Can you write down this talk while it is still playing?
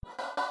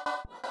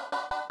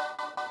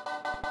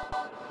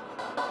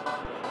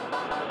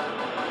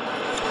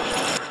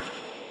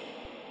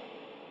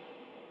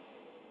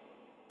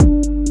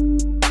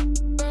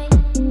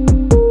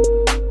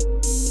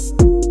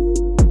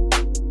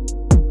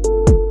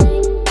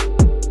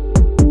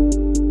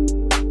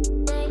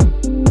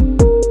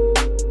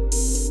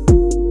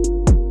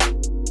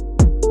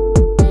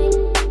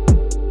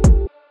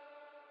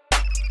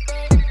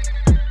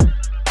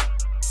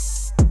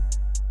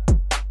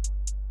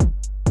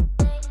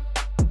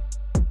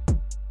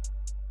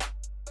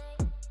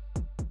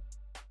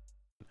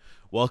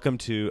Welcome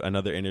to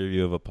another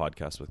interview of a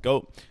podcast with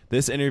Goat.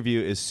 This interview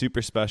is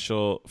super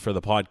special for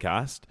the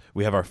podcast.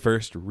 We have our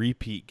first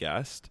repeat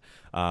guest.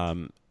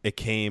 It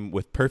came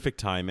with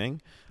perfect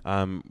timing.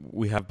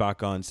 We have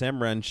back on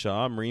Sam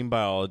Renshaw, marine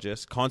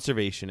biologist,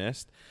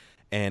 conservationist,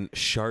 and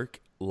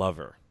shark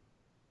lover.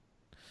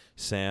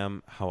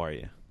 Sam, how are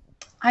you?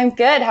 I'm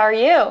good. How are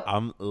you?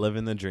 I'm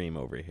living the dream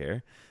over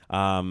here.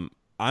 I'm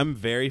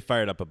very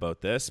fired up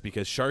about this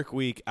because Shark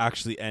Week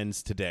actually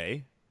ends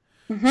today.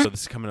 So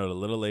this is coming out a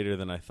little later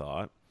than I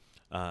thought,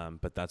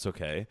 but that's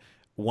okay.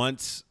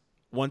 Once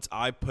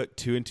I put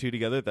two and two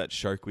together that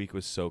Shark Week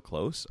was so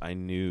close, I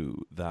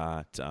knew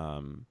that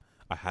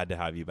I had to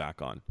have you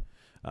back on.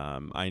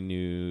 I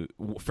knew,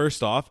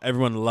 first off,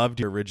 everyone loved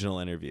your original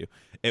interview.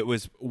 It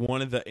was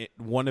one of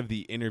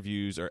the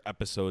interviews or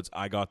episodes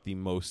I got the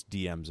most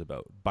DMs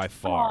about by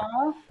far.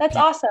 Aw, that's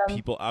awesome.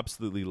 People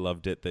absolutely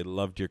loved it. They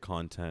loved your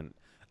content.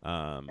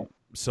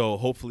 So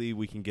hopefully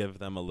we can give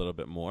them a little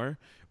bit more.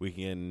 We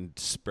can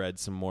spread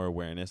some more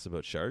awareness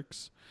about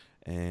sharks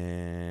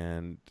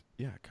and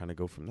kind of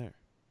go from there.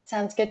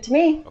 Sounds good to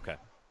me. Okay.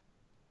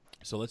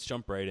 So let's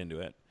jump right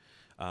into it.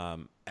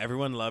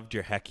 Everyone loved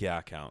your heck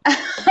yeah count.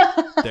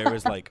 There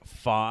was like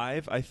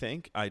 5, I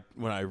think.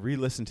 When I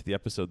re-listened to the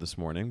episode this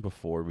morning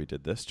before we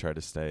did this, trying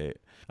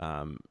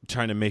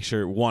to make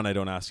sure, 1, I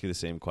don't ask you the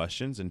same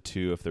questions, and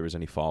 2, if there was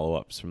any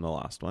follow-ups from the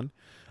last one.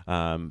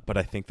 But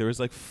I think there was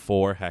like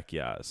 4 heck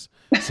yeahs.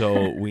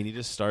 So we need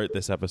to start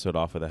this episode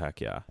off with a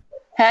heck yeah.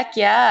 Heck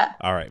yeah.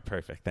 All right,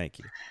 perfect. Thank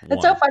you.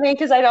 It's so funny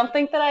because I don't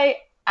think that I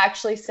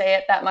actually say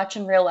it that much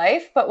in real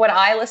life, but when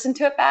I listened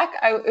to it back,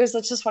 it was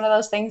just one of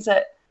those things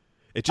that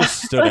it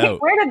just stood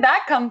out. Where did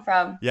that come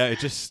from? Yeah, it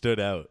just stood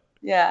out.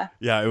 Yeah.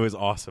 Yeah, it was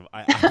awesome.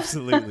 I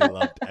absolutely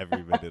loved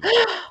every minute of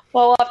it.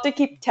 Well, we'll have to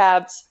keep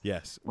tabs.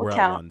 Yes, we'll we're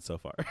count. at 1 so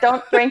far.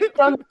 Don't drink.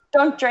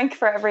 don't drink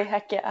for every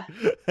heck yeah.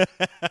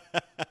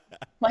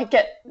 Might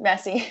get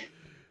messy.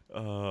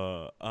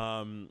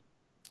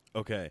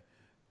 Okay.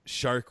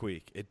 Shark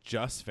Week. It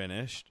just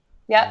finished.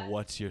 Yeah.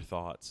 What's your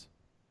thoughts?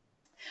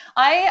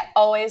 I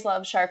always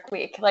loved Shark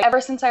Week. Like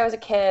ever since I was a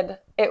kid,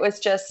 it was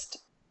just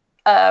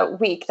a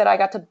week that I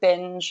got to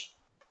binge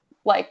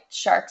like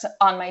sharks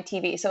on my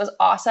TV. So it was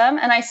awesome.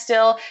 And it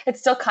still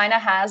kind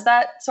of has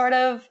that sort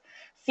of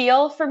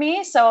feel for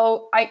me.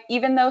 So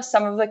even though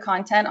some of the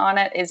content on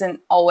it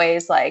isn't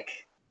always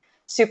like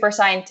super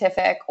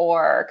scientific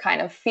or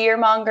kind of fear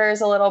mongers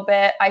a little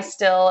bit,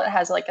 it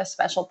has like a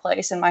special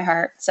place in my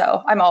heart.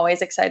 So I'm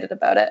always excited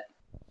about it.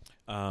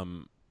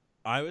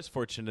 I was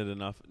fortunate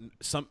enough.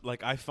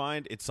 I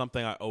find it's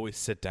something I always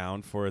sit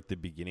down for at the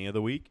beginning of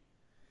the week.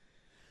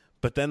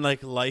 But then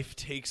like life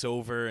takes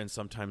over and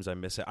sometimes I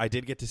miss it. I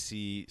did get to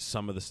see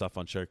some of the stuff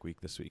on Shark Week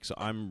this week. So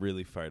I'm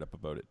really fired up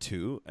about it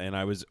too. And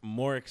I was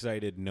more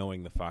excited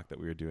knowing the fact that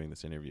we were doing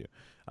this interview.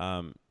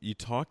 You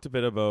talked a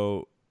bit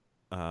about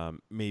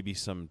maybe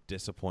some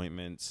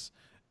disappointments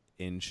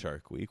in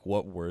Shark Week.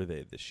 What were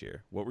they this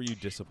year? What were you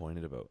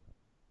disappointed about?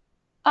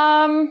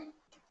 I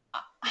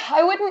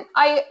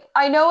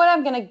know what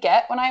I'm going to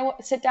get when I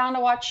sit down to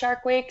watch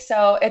Shark Week.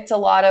 So it's a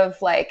lot of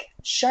like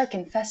shark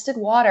infested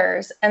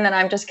waters. And then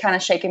I'm just kind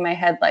of shaking my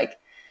head like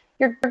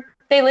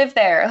they live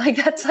there. Like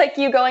that's like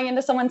you going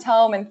into someone's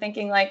home and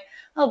thinking like,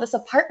 oh, this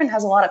apartment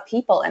has a lot of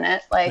people in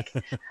it. Like,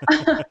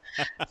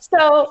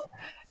 so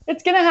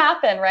it's going to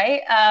happen.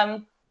 Right.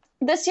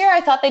 This year, I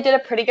thought they did a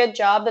pretty good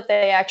job that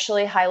they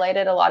actually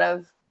highlighted a lot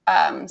of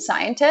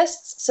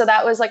scientists. So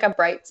that was like a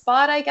bright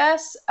spot, I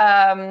guess.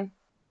 And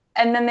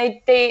then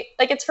they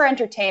like, it's for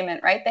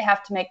entertainment, right? They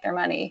have to make their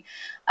money.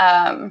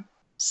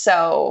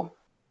 So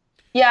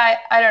yeah,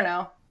 I don't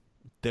know.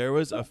 There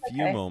was a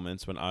few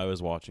moments when I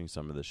was watching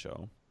some of the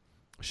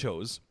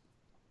shows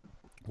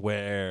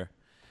where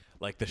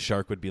like the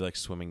shark would be like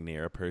swimming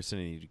near a person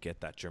and you'd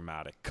get that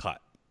dramatic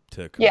cut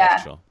to a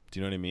commercial. Yeah. Do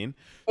you know what I mean?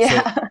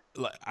 Yeah.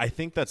 So I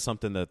think that's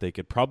something that they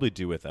could probably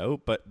do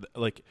without, but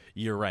like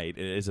you're right,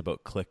 it is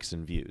about clicks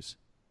and views.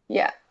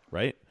 Yeah.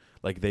 Right?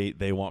 Like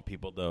they want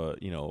people to,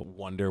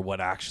 wonder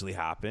what actually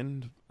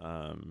happened.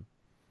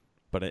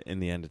 But in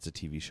the end, it's a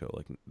TV show.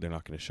 Like they're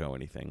not going to show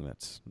anything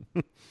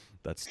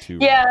that's too.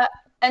 Yeah. Wrong.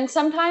 And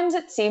sometimes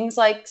it seems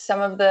like some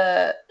of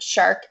the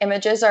shark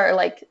images are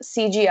like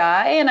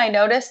CGI. And I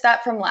noticed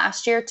that from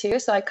last year too.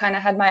 So I kind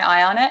of had my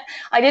eye on it.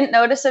 I didn't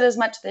notice it as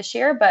much this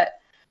year, but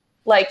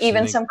like so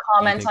even some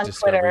comments on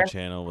Discovery Twitter.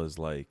 Channel was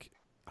like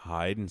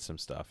hiding some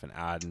stuff and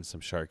adding some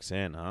sharks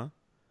in, huh?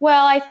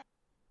 Well, I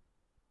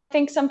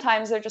think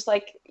sometimes they're just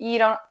like, you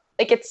don't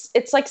like,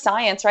 it's like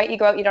science, right? You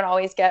go out, you don't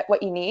always get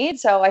what you need.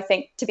 So I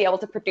think to be able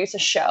to produce a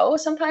show,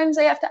 sometimes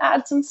they have to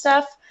add some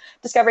stuff.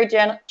 Discovery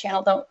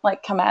Channel don't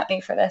like come at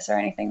me for this or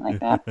anything like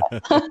that.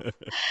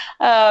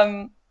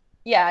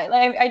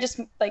 Yeah, I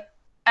just like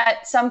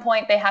at some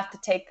point they have to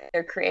take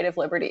their creative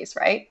liberties,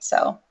 right?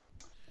 So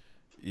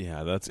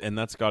yeah,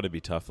 that's got to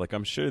be tough. Like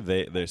I'm sure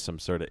there's some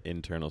sort of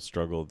internal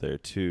struggle there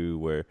too,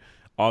 where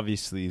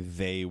obviously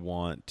they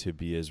want to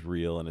be as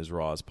real and as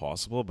raw as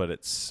possible, but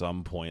at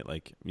some point,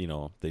 like,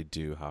 they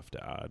do have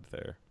to add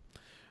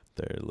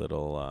their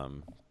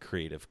little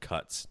creative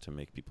cuts to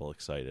make people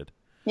excited.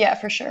 Yeah,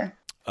 for sure.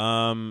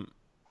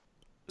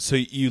 So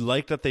you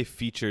like that they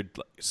featured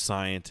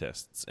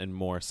scientists and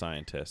more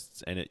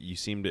scientists, and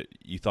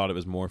you thought it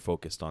was more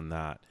focused on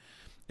that.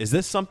 Is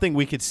this something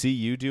we could see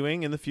you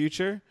doing in the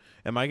future?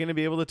 Am I going to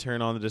be able to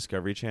turn on the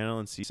Discovery Channel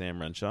and see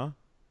Sam Renshaw?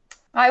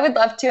 I would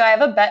love to. I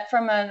have a bet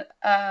from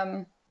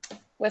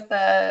with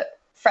a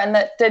friend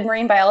that did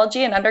marine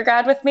biology in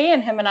undergrad with me,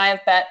 and him and I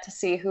have bet to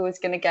see who is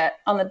going to get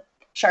on the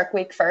Shark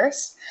Week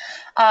first.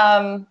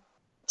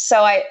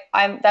 So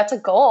I'm that's a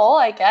goal,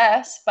 I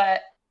guess,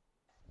 but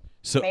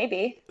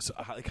maybe. So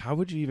how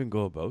would you even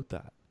go about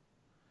that?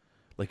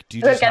 Like, do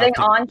you So just getting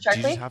have to, on Shark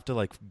do you Week? just have to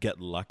like get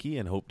lucky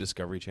and hope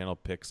Discovery Channel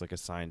picks like a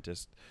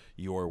scientist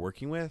you're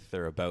working with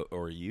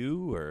or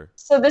you or?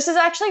 So this is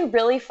actually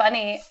really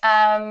funny.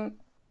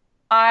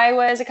 I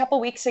was a couple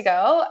weeks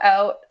ago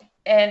out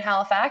in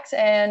Halifax,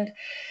 and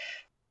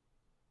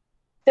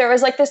there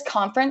was like this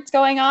conference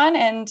going on,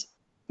 and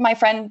my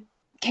friend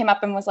came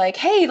up and was like,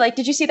 "Hey, like,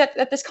 did you see that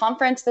at this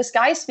conference, this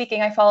guy's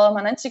speaking? I follow him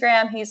on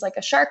Instagram. He's like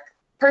a shark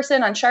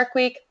person on Shark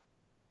Week.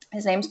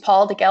 His name's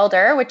Paul de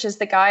Gelder, which is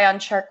the guy on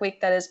Shark Week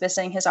that is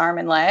missing his arm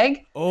and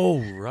leg." Oh,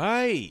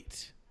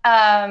 right.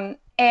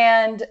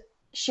 And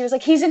she was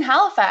like, "He's in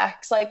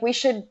Halifax. Like, we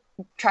should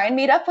try and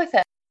meet up with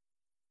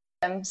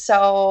him."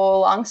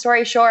 So long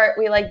story short,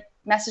 we like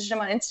messaged him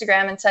on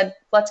Instagram and said,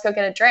 "Let's go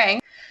get a drink."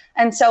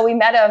 And so we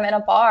met him in a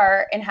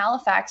bar in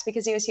Halifax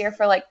because he was here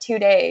for like 2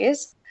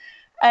 days.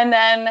 And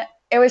then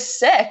it was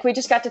sick. We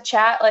just got to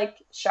chat like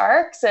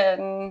sharks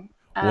and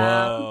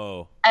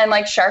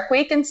like Shark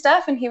Week and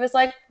stuff. And he was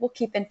like, "We'll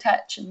keep in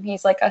touch." And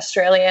he's like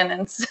Australian.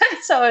 And so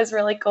it was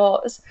really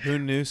cool. Who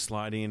knew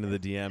sliding into the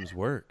DMs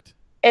worked?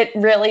 It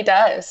really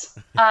does.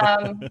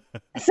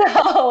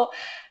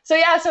 So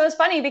yeah, so it was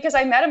funny because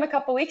I met him a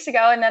couple weeks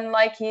ago, and then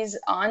like he's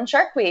on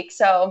Shark Week.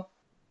 So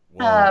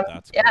whoa,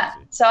 that's crazy. Yeah.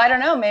 So I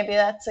don't know, maybe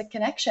that's a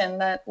connection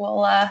that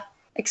we'll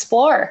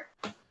explore.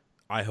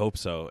 I hope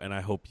so, and I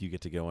hope you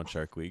get to go on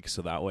Shark Week,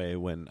 so that way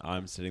when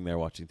I'm sitting there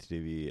watching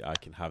TV, I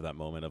can have that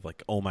moment of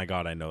like, oh my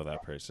god, I know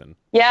that person.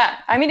 Yeah,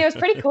 I mean, it was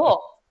pretty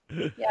cool.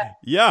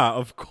 Yeah,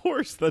 of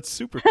course, that's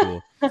super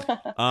cool.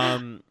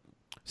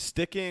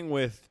 Sticking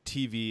with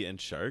TV and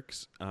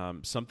sharks,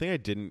 something I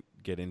didn't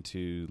get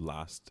into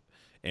last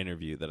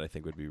interview that I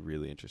think would be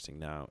really interesting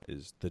now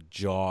is the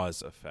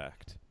Jaws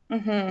effect.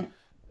 Mm-hmm.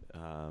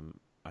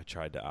 I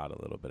tried to add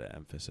a little bit of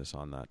emphasis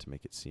on that to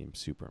make it seem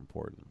super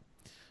important.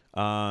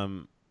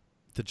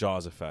 The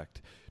Jaws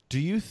effect. Do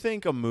you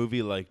think a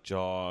movie like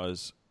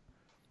Jaws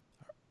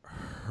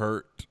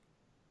hurt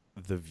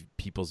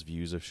people's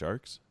views of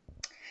sharks?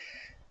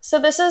 So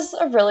this is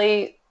a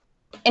really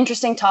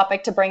interesting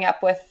topic to bring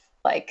up with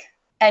like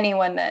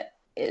anyone that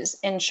is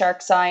in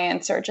shark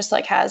science or just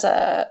like has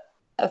a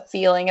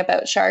feeling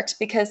about sharks,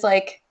 because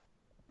like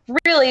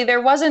really there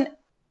wasn't,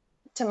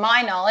 to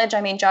my knowledge, I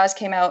mean, Jaws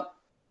came out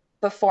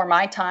before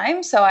my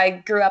time, so I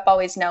grew up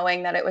always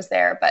knowing that it was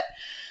there, but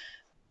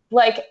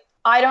like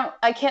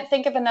I can't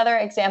think of another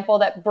example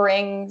that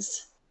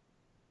brings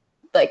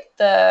like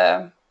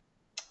the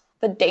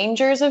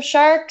dangers of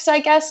sharks, I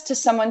guess, to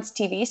someone's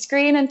TV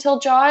screen until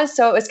Jaws.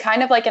 So it was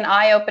kind of like an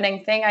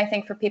eye-opening thing, I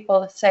think, for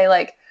people to say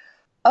like,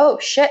 oh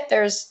shit,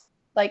 there's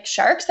like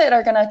sharks that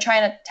are going to try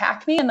and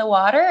attack me in the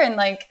water, and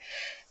like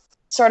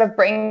sort of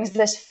brings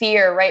this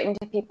fear right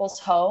into people's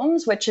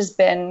homes, which has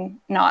been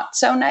not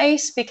so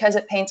nice because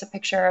it paints a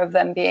picture of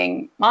them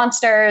being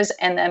monsters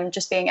and them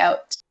just being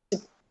out to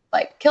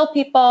like kill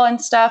people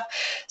and stuff.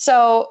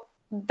 So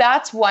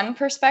that's one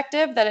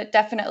perspective, that it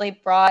definitely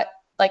brought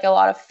like a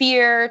lot of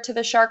fear to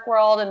the shark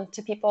world and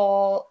to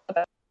people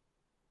about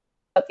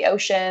the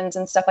oceans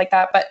and stuff like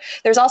that. But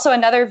there's also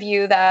another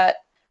view that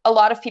a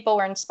lot of people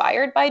were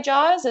inspired by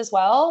Jaws as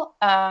well.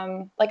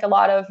 Like a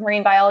lot of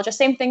marine biologists,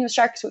 same thing with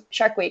Shark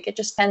Week. It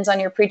just depends on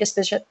your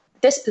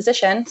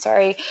disposition.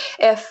 Sorry.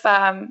 If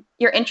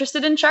you're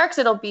interested in sharks,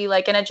 it'll be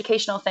like an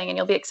educational thing and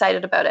you'll be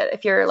excited about it.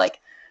 If you're like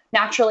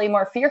naturally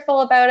more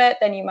fearful about it,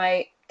 then you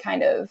might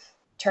kind of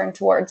turn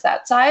towards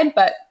that side.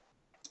 But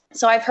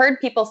so I've heard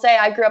people say,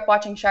 I grew up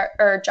watching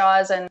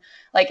Jaws, and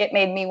like it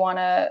made me want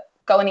to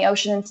go in the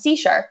ocean and see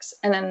sharks.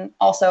 And then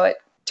also it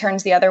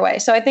turns the other way.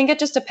 So I think it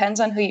just depends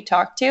on who you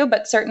talk to,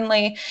 but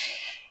certainly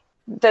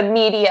the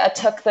media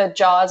took the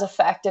Jaws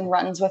effect and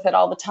runs with it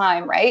all the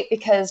time, right?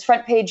 Because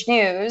front page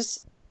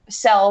news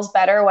sells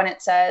better when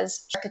it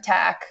says shark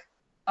attack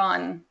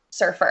on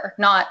surfer,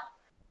 not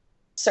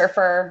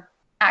surfer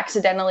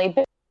accidentally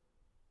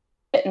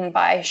bitten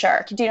by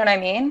shark. Do you know what I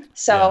mean?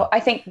 So yeah. I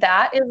think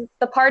that is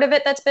the part of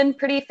it that's been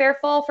pretty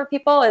fearful for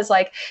people, is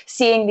like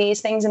seeing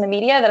these things in the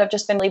media that have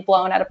just been really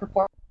blown out of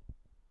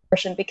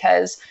proportion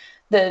because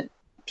the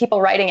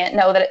people writing it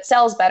know that it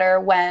sells better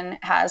when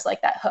it has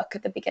like that hook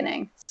at the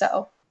beginning.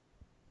 So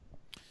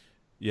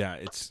yeah,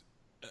 it's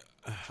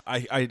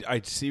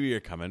I see where you're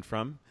coming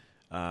from.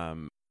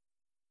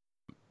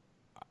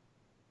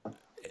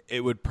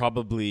 It would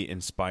probably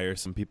inspire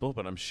some people,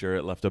 but I'm sure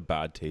it left a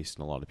bad taste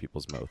in a lot of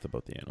people's mouth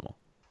about the animal.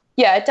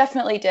 Yeah, it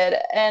definitely did.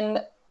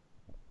 And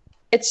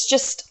it's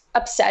just,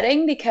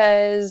 upsetting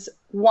because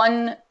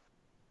one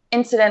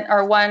incident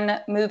or one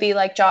movie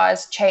like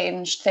Jaws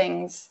changed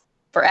things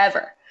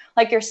forever.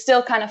 Like you're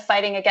still kind of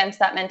fighting against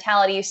that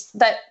mentality.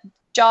 That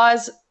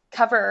Jaws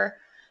cover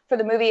for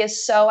the movie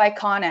is so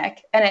iconic,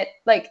 and it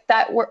like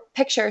that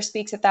picture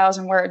speaks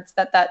 1,000 words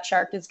that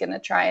shark is going to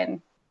try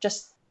and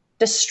just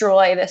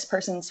destroy this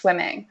person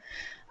swimming,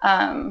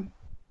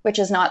 which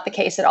is not the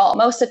case at all.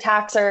 Most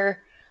attacks are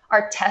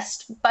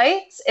test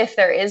bites if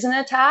there is an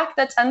attack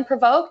that's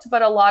unprovoked,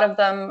 but a lot of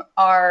them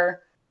are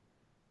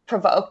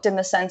provoked in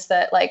the sense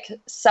that like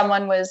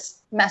someone was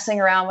messing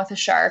around with a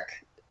shark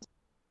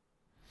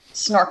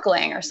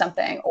snorkeling or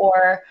something,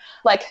 or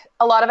like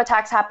a lot of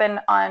attacks happen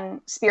on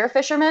spear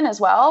fishermen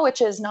as well,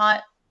 which is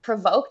not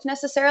provoked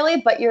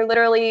necessarily, but you're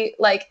literally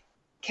like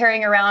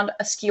carrying around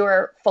a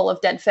skewer full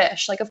of dead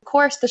fish. Like, of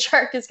course the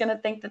shark is going to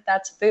think that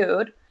that's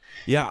food.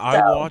 Yeah,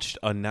 I watched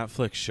a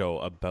Netflix show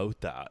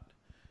about that.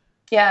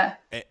 Yeah.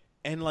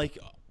 And like,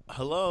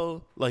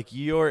 hello, like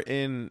you're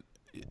in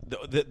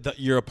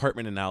your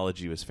apartment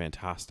analogy was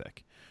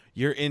fantastic.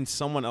 You're in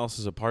someone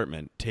else's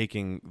apartment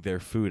taking their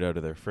food out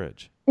of their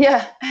fridge.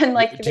 Yeah. And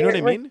like, do you know what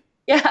I mean?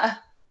 Yeah.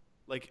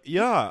 Like,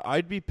 yeah,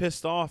 I'd be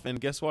pissed off. And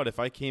guess what? If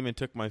I came and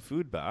took my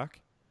food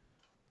back,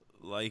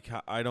 like,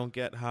 I don't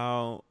get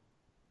how,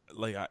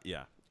 like,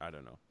 I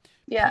don't know.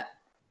 Yeah.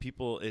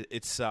 People,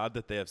 it's sad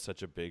that they have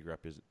such a big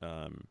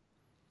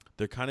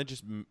they're kind of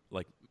just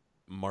like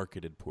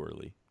marketed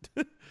poorly.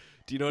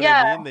 Do you know what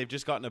I mean? They've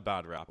just gotten a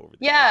bad rap over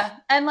the years.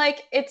 And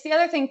like, it's the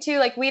other thing too,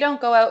 like we don't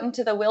go out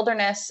into the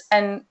wilderness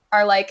and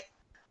are like,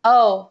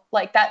 oh,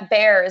 like that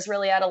bear is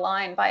really out of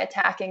line by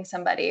attacking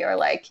somebody, or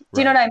like,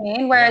 do you know what I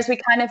mean? Whereas we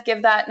kind of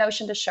give that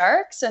notion to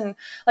sharks, and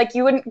like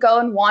you wouldn't go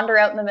and wander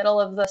out in the middle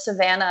of the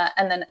savannah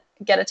and then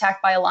get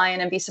attacked by a lion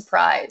and be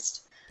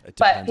surprised. It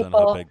depends on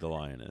how big the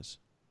lion is.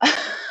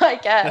 I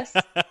guess.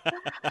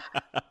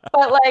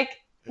 But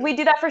like, we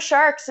do that for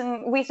sharks,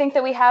 and we think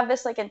that we have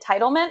this like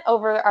entitlement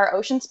over our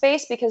ocean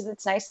space because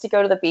it's nice to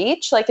go to the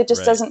beach. Like it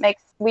just doesn't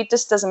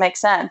make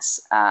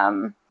sense.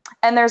 And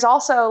there's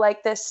also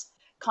like this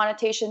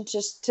connotation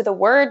just to the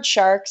word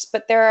sharks,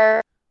 but there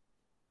are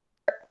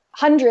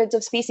hundreds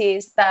of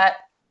species that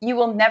you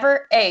will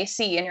never A,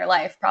 see in your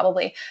life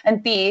probably,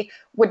 and B,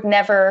 would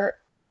never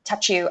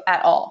touch you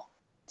at all.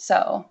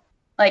 So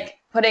like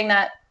putting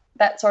that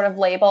sort of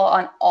label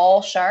on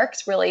all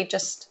sharks really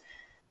just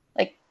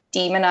like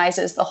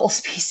demonizes the whole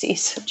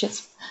species, which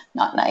is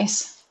not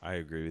nice. I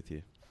agree with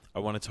you. I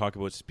want to talk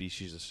about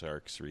species of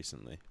sharks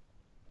recently.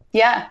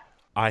 Yeah.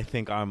 I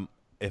think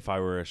if I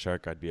were a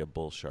shark, I'd be a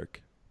bull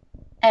shark.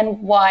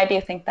 And why do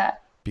you think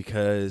that?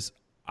 Because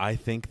I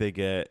think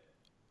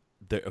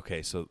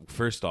okay, so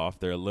first off,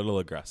 they're a little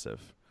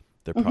aggressive.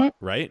 They're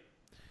right?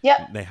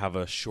 Yeah. They have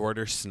a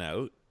shorter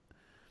snout.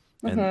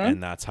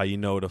 And that's how you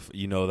know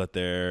that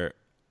they're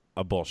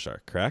a bull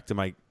shark, correct?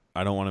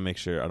 I don't want to make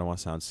sure, I don't want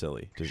to sound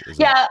silly.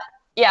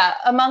 Yeah.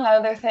 Among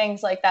other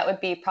things, like that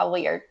would be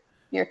probably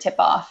your tip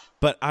off.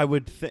 But I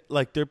would think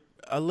like they're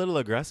a little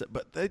aggressive,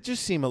 but they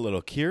just seem a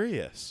little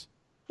curious.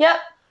 Yeah.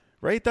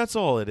 Right? That's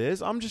all it is.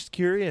 I'm just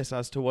curious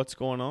as to what's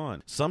going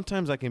on.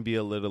 Sometimes I can be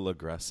a little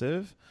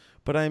aggressive,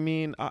 but I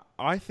mean,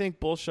 I think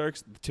bull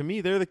sharks, to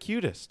me, they're the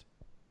cutest.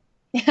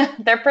 Yeah,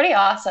 they're pretty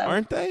awesome.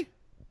 Aren't they?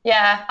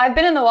 Yeah, I've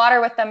been in the water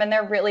with them, and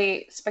they're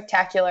really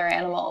spectacular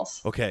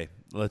animals. Okay,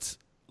 that's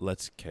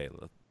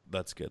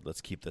good.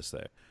 Let's keep this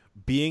there.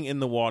 Being in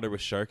the water with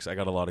sharks, I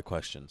got a lot of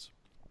questions.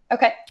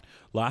 Okay.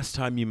 Last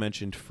time you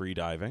mentioned free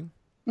diving.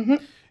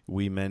 Mm-hmm.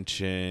 We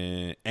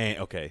mentioned,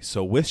 okay,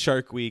 so with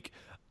Shark Week,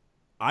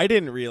 I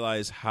didn't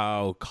realize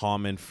how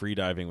common free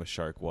diving with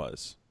shark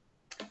was.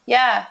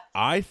 Yeah.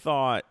 I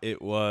thought it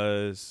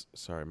was,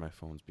 sorry, my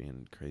phone's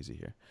being crazy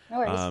here. No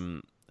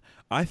worries.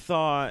 I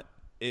thought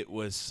it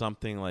was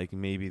something like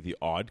maybe the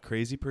odd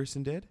crazy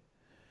person did.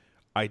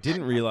 I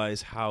didn't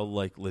realize how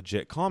like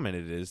legit common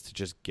it is to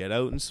just get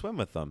out and swim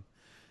with them.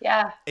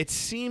 Yeah. It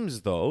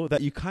seems though that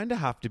you kind of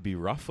have to be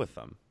rough with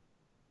them.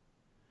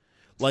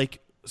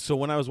 Like, so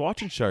when I was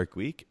watching Shark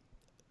Week,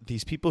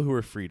 these people who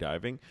were free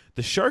diving,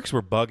 the sharks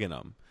were bugging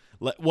them.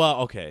 Well,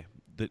 okay,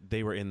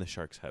 they were in the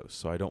shark's house,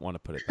 so I don't want to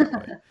put it that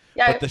way.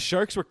 Yeah. But the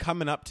sharks were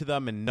coming up to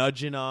them and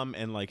nudging them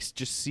and like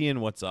just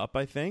seeing what's up,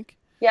 I think.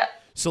 Yeah.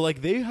 So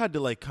like they had to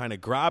like kind of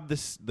grab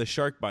the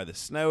shark by the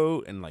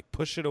snout and like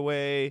push it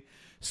away.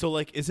 So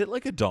like, is it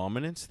like a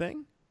dominance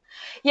thing?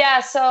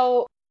 Yeah.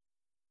 So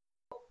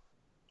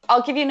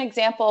I'll give you an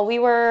example. We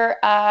were,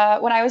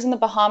 when I was in the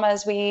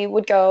Bahamas, we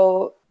would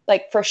go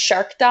like for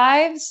shark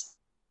dives,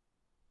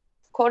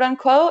 quote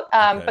unquote.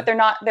 Okay. But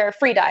they're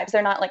free dives.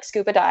 They're not like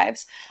scuba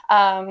dives.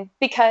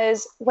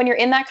 Because when you're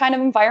in that kind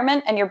of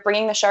environment and you're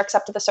bringing the sharks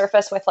up to the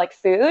surface with like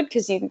food,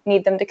 because you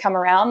need them to come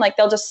around, like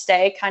they'll just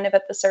stay kind of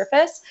at the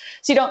surface.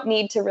 So you don't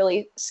need to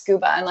really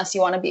scuba unless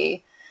you want to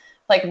be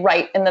like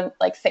right in the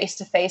like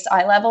face-to-face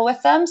eye level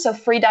with them. So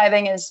free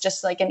diving is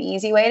just like an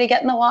easy way to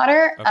get in the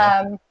water.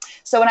 Okay.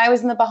 So when I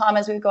was in the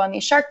Bahamas, we would go on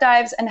these shark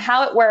dives, and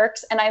how it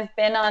works, and I've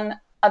been on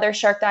other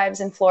shark dives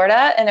in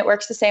Florida, and it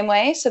works the same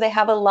way. So they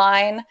have a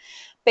line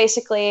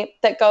basically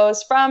that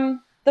goes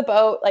from the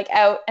boat like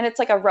out, and it's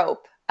like a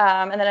rope,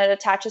 and then it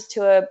attaches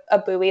to a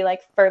buoy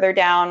like further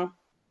down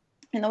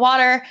in the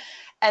water,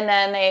 and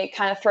then they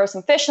kind of throw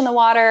some fish in the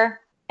water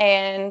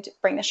and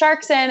bring the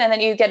sharks in, and then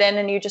you get in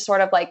and you just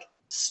sort of like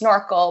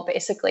snorkel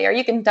basically, or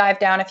you can dive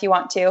down if you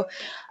want to,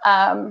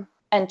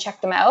 and check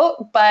them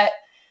out. But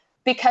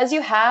because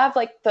you have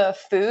like the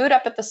food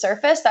up at the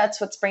surface, that's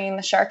what's bringing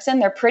the sharks in.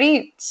 They're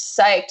pretty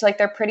psyched, like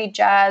they're pretty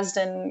jazzed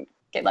and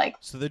get like.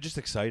 So they're just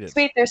excited.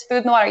 Sweet, there's food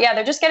in the water. Yeah,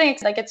 they're just getting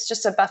like it's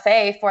just a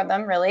buffet for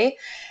them, really.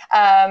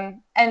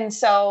 And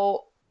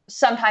so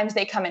sometimes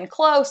they come in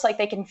close, like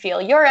they can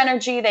feel your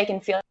energy, they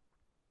can feel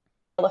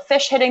the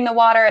fish hitting the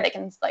water, they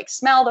can like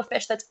smell the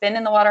fish that's been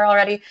in the water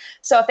already.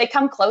 So if they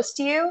come close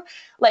to you,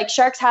 like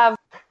sharks have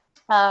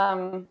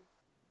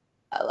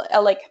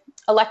like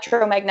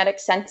electromagnetic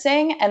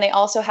sensing, and they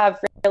also have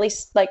really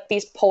like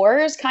these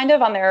pores kind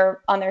of on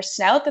their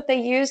snout that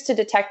they use to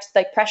detect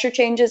like pressure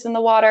changes in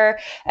the water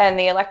and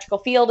the electrical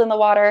field in the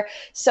water.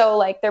 So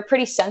like they're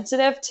pretty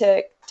sensitive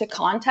to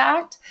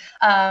contact.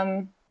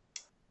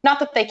 Not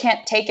that they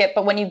can't take it,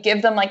 but when you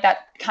give them like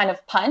that kind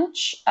of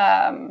punch,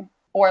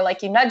 or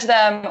like you nudge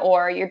them,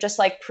 or you're just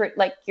like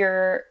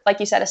you're, like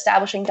you said,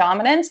 establishing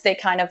dominance, they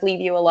kind of leave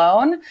you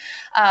alone.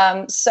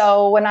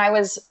 So when I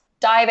was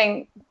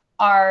diving,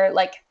 our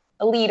like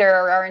a leader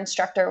or our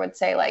instructor would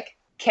say like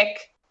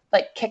kick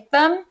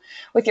them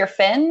with your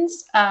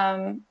fins.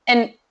 And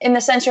in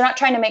the sense, you're not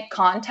trying to make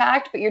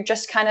contact, but you're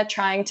just kind of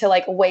trying to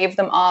like wave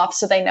them off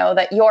so they know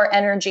that your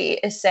energy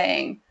is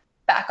saying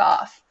back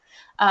off.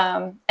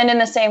 And in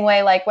the same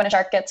way, like when a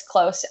shark gets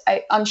close,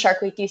 on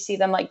Shark Week, you see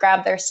them like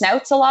grab their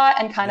snouts a lot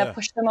and kind of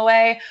push them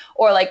away,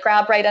 or like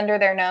grab right under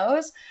their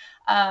nose.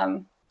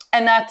 And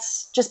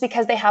that's just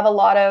because they have a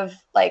lot of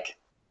like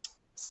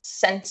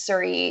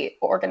sensory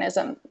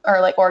organism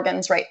or like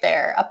organs right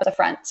there up at the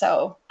front.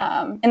 So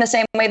in the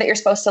same way that you're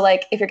supposed to,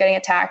 like, if you're getting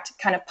attacked,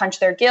 kind of punch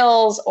their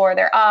gills or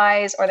their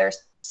eyes or their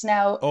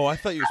snout. Oh, I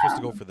thought you were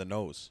supposed to go for the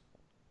nose.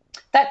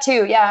 That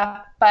too,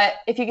 yeah. But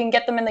if you can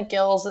get them in the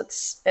gills,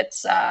 it's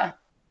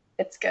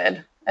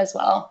good as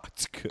well.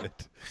 It's good.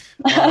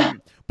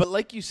 But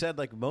like you said,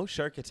 like most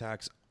shark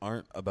attacks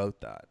aren't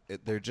about that.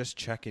 They're just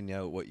checking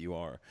out what you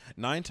are.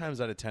 9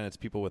 times out of 10, it's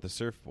people with a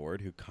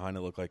surfboard who kind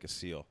of look like a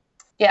seal.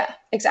 Yeah,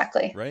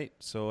 exactly. Right.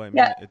 So I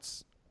mean,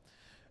 it's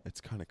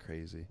kind of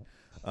crazy.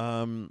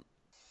 The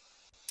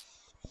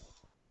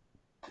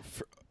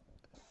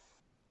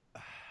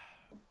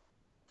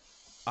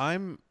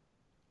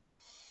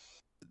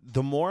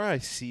more I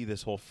see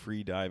this whole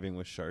free diving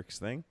with sharks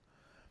thing,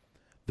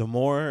 the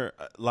more,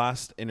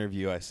 last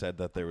interview I said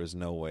that there was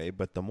no way,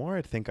 but the more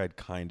I think I'd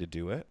kind of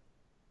do it.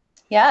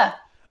 Yeah.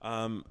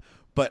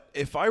 But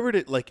if I were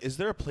to, like, is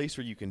there a place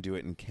where you can do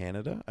it in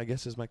Canada, I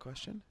guess is my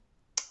question?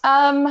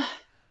 Not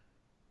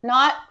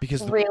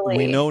because really.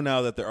 We know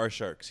now that there are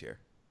sharks here.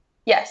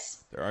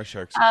 Yes. There are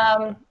sharks in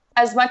Canada.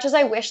 As much as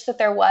I wish that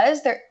there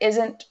was, there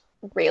isn't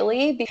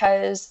really,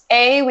 because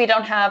we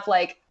don't have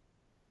like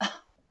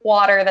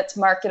water that's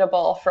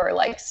marketable for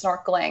like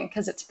snorkeling,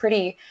 because it's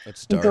pretty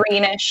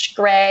greenish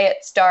gray,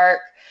 it's dark.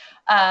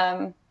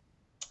 And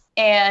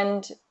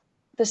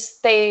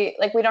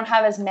we don't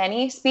have as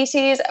many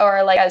species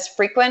or like as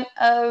frequent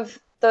of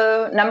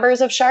the numbers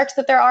of sharks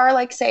that there are,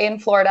 like say in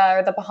Florida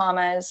or the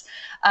Bahamas.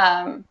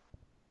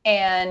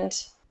 And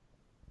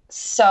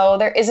so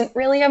there isn't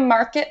really a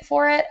market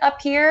for it up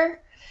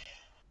here.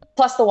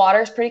 Plus the water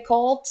is pretty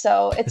cold.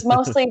 So it's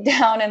mostly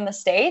down in the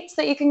States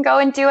that you can go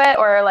and do it.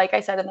 Or like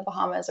I said, in the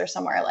Bahamas or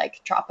somewhere like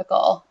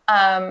tropical.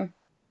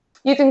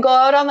 You can go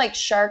out on like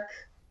shark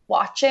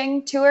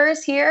watching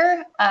tours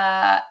here,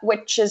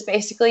 which is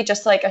basically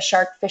just like a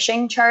shark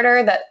fishing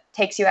charter that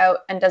takes you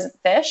out and doesn't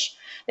fish.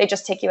 They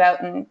just take you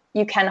out, and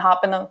you can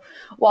hop in the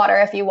water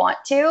if you want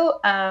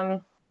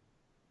to.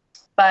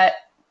 But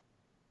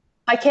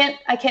I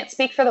can't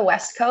speak for the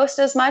West Coast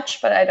as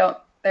much,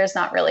 but there's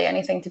not really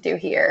anything to do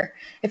here.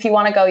 If you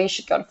want to go, you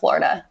should go to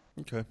Florida.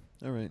 Okay.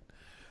 All right.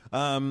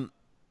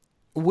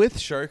 With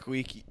Shark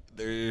Week,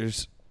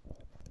 there's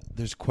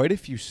quite a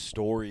few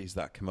stories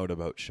that come out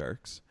about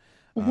sharks.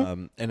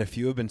 And a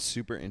few have been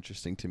super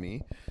interesting to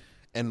me.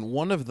 And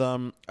one of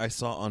them I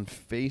saw on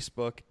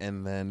Facebook,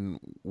 and then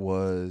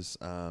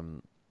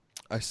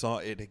I saw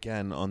it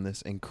again on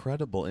this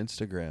incredible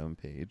Instagram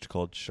page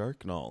called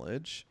Shark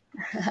Knowledge.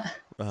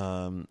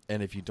 And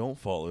if you don't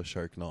follow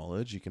Shark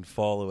Knowledge, you can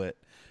follow it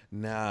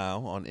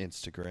now on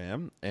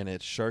Instagram, and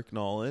it's Shark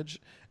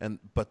Knowledge,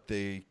 but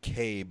the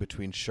K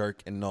between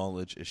shark and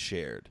knowledge is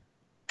shared.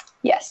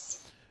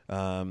 Yes.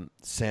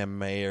 Sam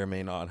may or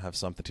may not have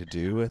something to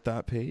do with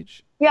that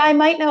page. Yeah, I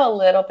might know a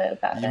little bit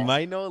about it. You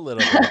might know a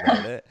little bit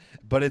about it,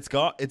 but it's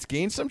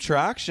gained some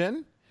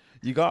traction.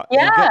 You're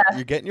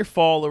getting your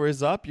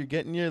followers up, you're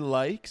getting your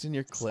likes and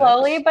your clicks.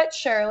 Slowly but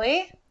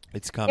surely.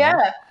 It's coming.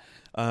 Yeah.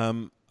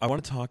 I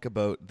want to talk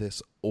about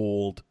this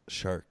old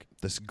shark,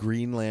 this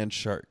Greenland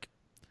shark.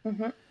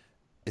 Mm-hmm.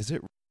 Is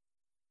it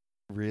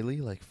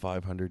really like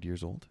 500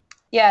 years old?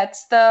 Yeah,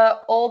 it's the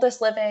oldest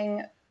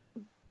living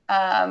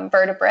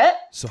vertebrate.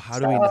 So how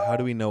do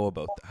we know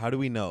about that? How do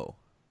we know?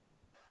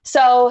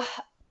 So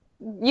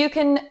you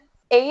can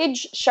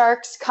age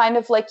sharks kind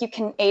of like you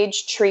can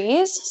age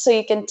trees. So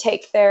you can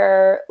take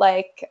their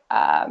like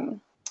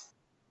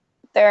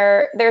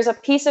there's a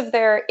piece of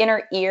their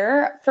inner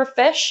ear for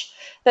fish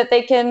that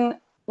they can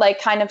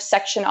like kind of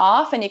section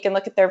off, and you can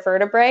look at their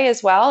vertebrae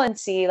as well and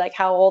see like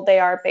how old they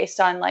are based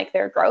on like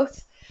their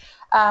growth.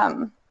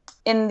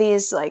 In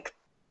these like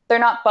they're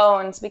not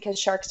bones because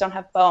sharks don't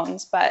have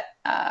bones, but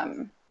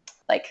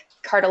like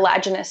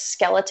cartilaginous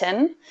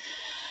skeleton.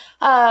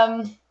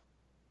 And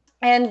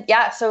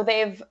yeah, so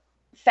they've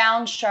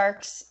found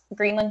sharks,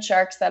 Greenland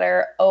sharks, that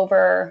are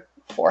over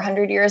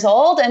 400 years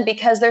old. And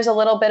because there's a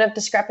little bit of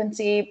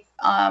discrepancy,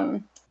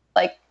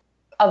 like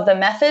of the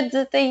methods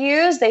that they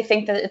use, they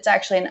think that it's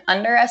actually an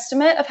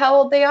underestimate of how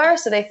old they are.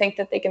 So they think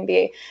that they can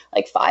be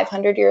like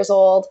 500 years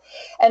old.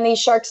 And these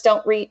sharks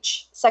don't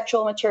reach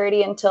sexual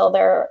maturity until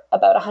they're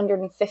about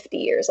 150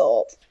 years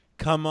old.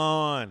 Come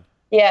on.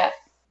 Yeah.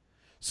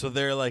 So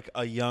they're like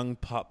a young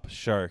pup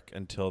shark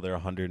until they're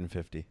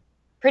 150.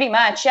 Pretty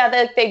much.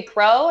 Yeah, they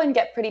grow and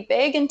get pretty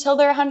big until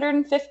they're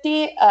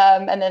 150.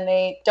 And then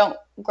they don't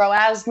grow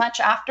as much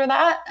after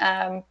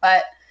that.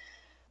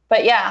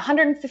 But yeah,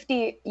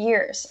 150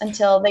 years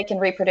until they can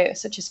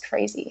reproduce, which is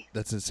crazy.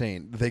 That's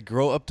insane. They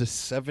grow up to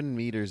 7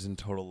 meters in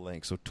total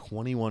length, so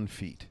 21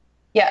 feet.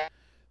 Yeah.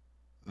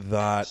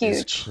 That Huge.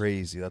 is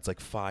crazy. That's like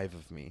 5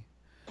 of me.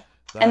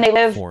 And they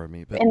live 4 of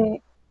me, but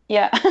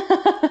yeah.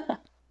 but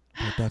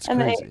that's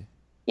crazy.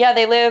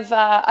 They live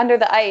under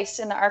the ice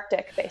in the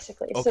Arctic,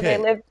 basically. Okay. So they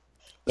live,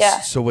 yeah.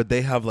 So would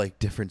they have like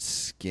different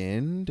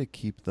skin to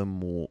keep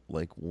them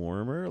like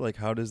warmer? Like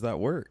how does that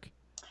work?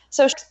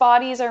 So sharks'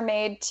 bodies are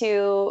made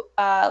to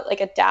like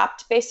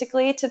adapt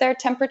basically to their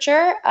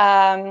temperature.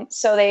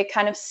 So they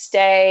kind of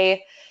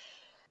stay.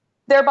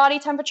 Their body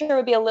temperature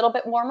would be a little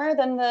bit warmer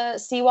than the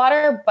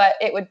seawater, but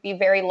it would be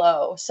very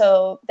low.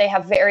 So they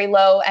have very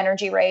low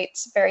energy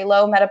rates, very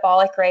low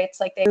metabolic rates.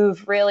 Like they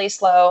move really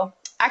slow.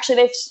 Actually,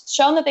 they've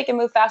shown that they can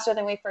move faster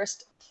than we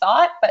first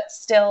thought, but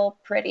still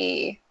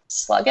pretty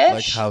sluggish.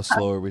 Like how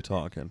slow are we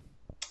talking?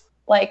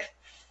 Like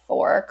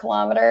 4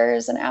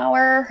 kilometers an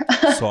hour.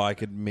 So I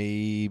could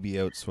maybe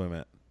outswim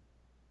it.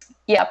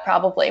 Yeah,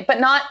 probably, but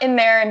not in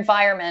their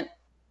environment.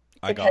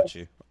 I got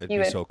you. It'd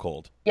be so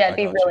cold. Yeah, it'd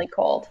be really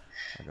cold.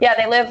 Yeah,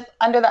 they live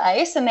under the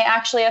ice, and they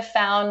actually have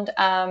found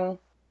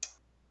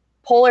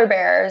polar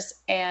bears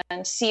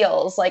and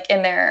seals like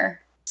in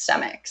their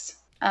stomachs.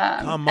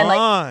 Come and,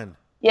 on.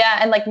 Yeah,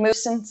 and like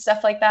moose and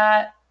stuff like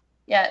that.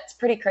 Yeah, it's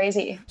pretty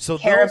crazy. So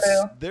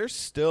caribou. They're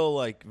still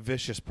like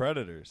vicious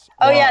predators.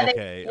 Oh well, yeah.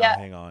 Okay.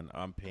 Hang on.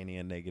 I'm painting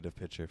a negative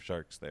picture of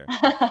sharks there.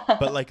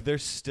 But like they're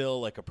still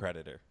like a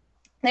predator.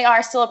 They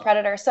are still a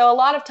predator. So a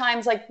lot of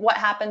times like what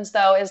happens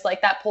though is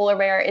like that polar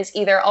bear is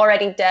either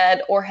already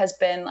dead or has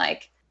been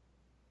like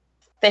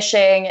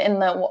fishing in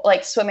the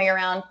like swimming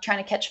around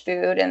trying to catch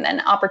food, and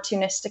then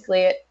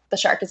opportunistically the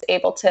shark is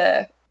able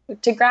to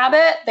grab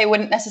it. They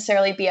wouldn't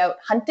necessarily be out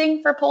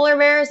hunting for polar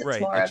bears. It's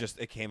right. More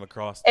it came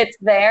across. It's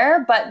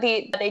there, but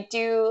they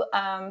do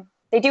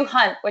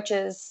hunt, which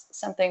is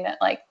something that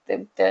like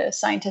the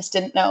scientists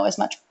didn't know as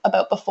much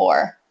about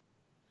before.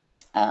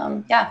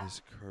 Yeah, that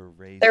is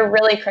crazy. They're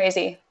really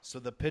crazy. So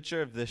the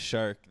picture of this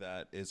shark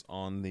that is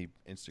on the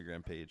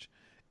Instagram page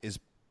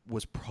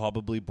was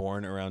probably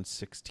born around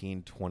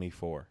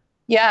 1624.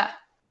 Yeah,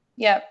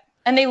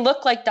 and they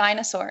look like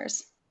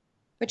dinosaurs,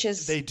 which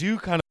is they do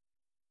kind of.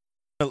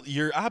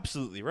 You're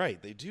absolutely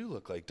right. They do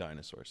look like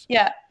dinosaurs.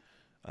 Yeah.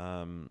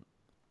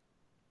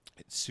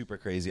 It's super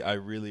crazy. I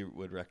really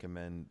would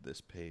recommend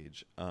this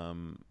page.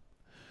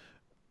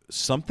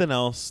 Something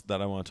else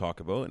that I want to talk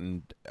about,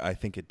 and I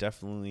think it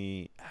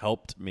definitely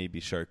helped maybe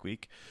Shark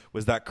Week,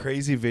 was that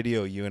crazy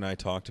video you and I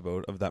talked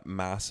about of that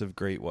massive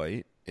great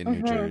white in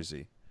New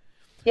Jersey.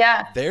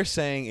 Yeah. They're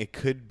saying it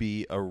could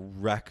be a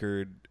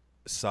record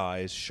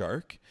size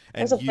shark.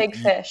 And it was a big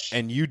fish.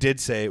 And you did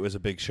say it was a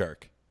big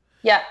shark.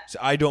 Yeah. So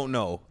I don't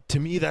know. To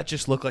me, that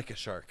just looked like a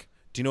shark.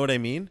 Do you know what I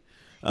mean?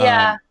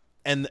 Yeah.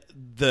 And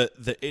the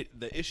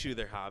issue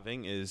they're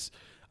having is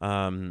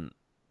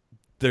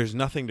there's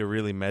nothing to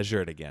really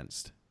measure it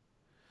against.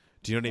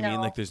 Do you know what I mean?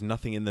 Like there's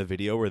nothing in the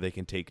video where they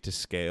can take to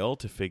scale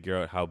to figure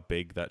out how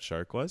big that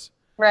shark was.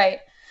 Right.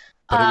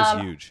 But it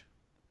was huge.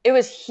 It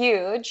was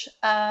huge.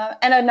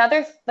 And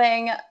another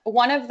thing,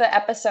 one of the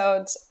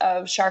episodes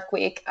of Shark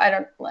Week, I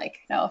don't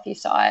know if you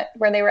saw it,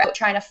 where they were out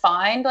trying to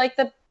find like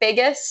the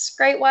biggest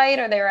great white,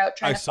 or they were out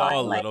trying to find. I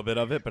saw a little bit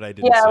of it, but I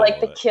didn't. Yeah,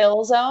 like the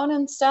kill zone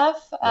and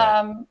stuff,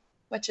 right.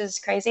 Which is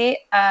crazy.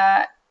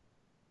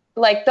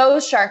 Like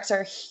those sharks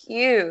are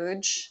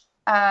huge.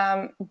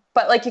 But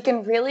like you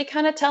can really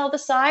kind of tell the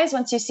size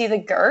once you see the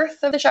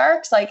girth of the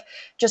sharks. Like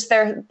just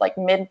their like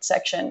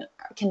midsection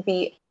can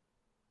be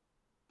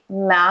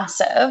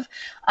massive.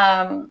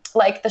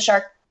 Like the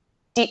shark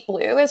Deep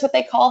Blue is what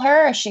they call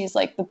her. She's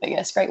like the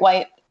biggest great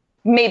white,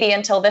 maybe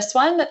until this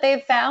one that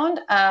they've found.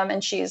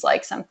 And she's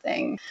like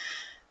something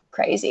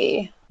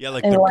crazy. Yeah,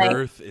 like the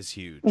girth is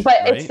huge. But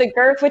right? It's the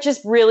girth, which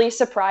is really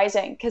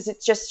surprising because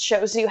it just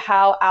shows you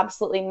how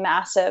absolutely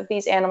massive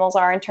these animals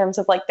are in terms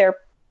of like their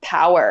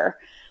power.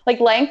 like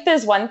length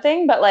is one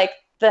thing, but like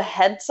the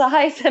head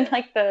size and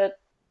like the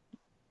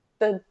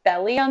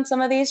belly on some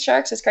of these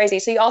sharks is crazy.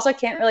 So you also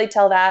can't really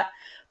tell that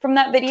from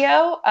that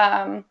video.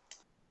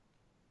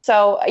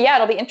 So yeah,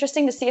 it'll be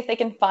interesting to see if they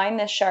can find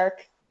this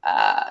shark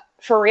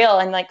for real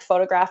and like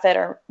photograph it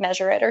or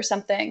measure it or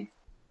something.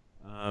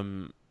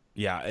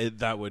 Yeah,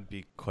 that would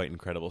be quite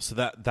incredible. So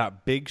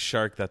that big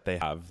shark that they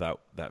have,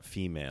 that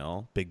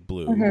female, Big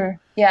Blue. Mm-hmm.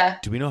 Yeah.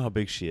 Do we know how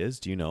big she is?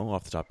 Do you know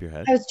off the top of your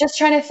head? I was just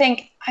trying to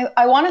think.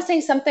 I want to say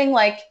something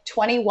like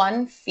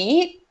 21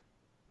 feet.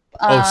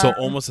 So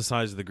almost the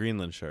size of the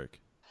Greenland shark.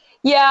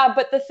 Yeah,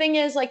 but the thing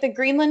is, like the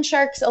Greenland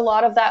sharks, a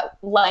lot of that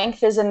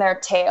length is in their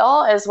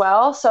tail as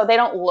well, so they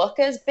don't look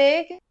as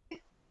big.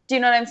 Do you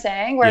know what I'm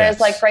saying? Whereas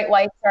like great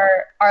whites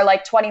are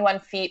like 21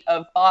 feet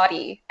of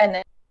body, and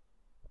then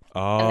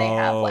they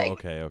have like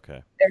okay.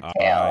 their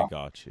tail. I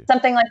got you.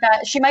 Something like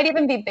that. She might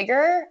even be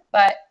bigger,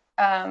 but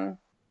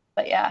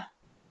yeah,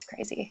 it's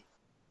crazy.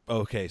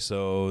 Okay,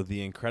 so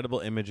the incredible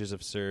images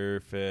have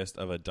surfaced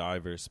of a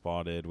diver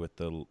spotted with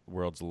the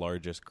world's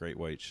largest great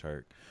white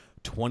shark,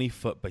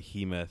 20-foot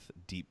behemoth,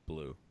 deep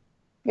blue.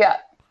 Yeah.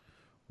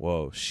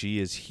 Whoa, she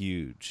is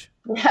huge.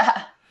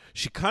 Yeah.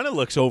 She kind of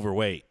looks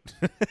overweight.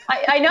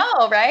 I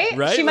know, right?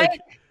 Right? She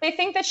like, they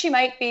think that she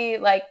might be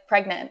like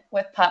pregnant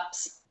with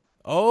pups.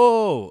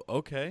 Oh,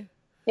 okay.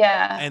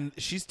 Yeah. And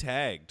she's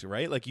tagged,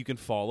 right? Like you can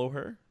follow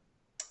her?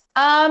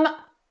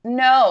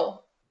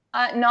 No.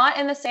 Not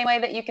in the same way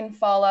that you can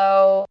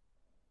follow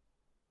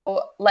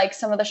like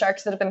some of the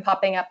sharks that have been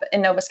popping up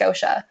in Nova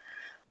Scotia.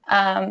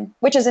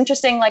 Which is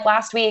interesting. Like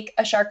last week,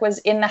 a shark was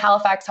in the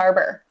Halifax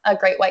harbor, a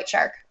great white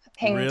shark.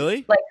 Pinged,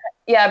 really?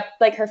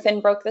 Like her fin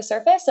broke the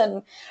surface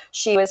and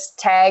she was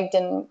tagged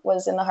and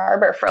was in the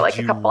harbor for like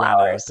a couple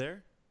hours.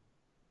 There?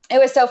 It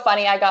was so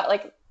funny.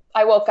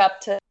 I woke up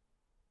to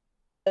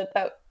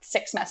about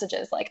 6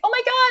 messages like, oh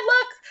my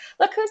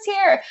God, look who's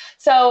here.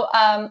 So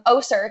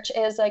O-Search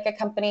is like a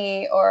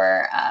company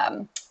or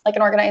like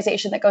an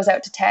organization that goes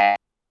out to tag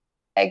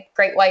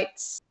great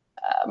whites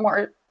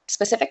more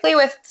specifically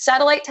with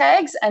satellite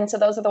tags. And so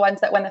those are the ones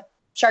that when the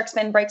shark's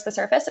fin breaks the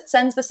surface, it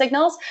sends the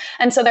signals.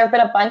 And so there have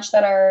been a bunch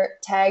that are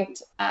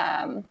tagged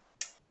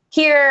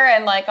here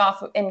and like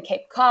off in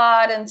Cape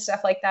Cod and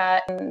stuff like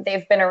that. And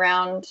they've been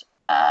around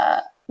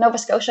Nova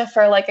Scotia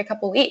for like a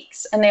couple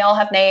weeks, and they all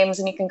have names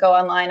and you can go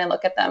online and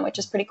look at them, which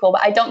is pretty cool.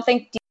 But I don't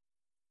think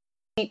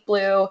Deep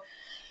Blue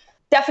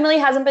definitely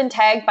hasn't been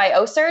tagged by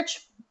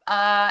O-Search.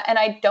 And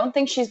I don't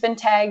think she's been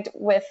tagged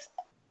with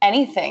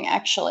anything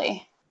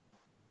actually.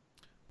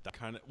 That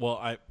kind of, well,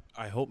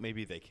 I hope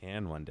maybe they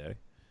can one day.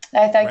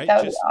 I think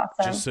that would be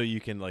awesome. Just so you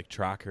can like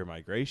track her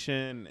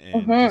migration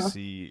and to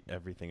see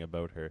everything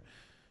about her.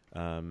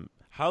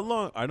 How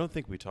long, I don't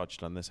think we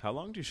touched on this. How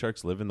long do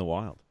sharks live in the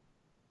wild?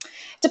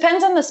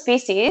 Depends on the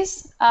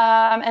species.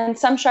 And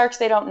some sharks,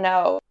 they don't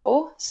know.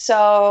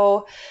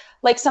 So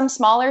like some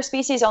smaller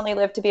species only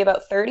live to be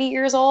about 30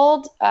 years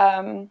old.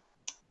 And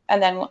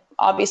then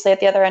obviously at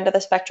the other end of the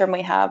spectrum,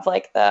 we have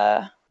like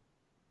the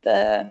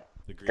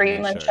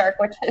Greenland shark,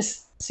 which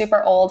is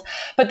super old.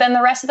 But then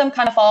the rest of them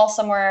kind of fall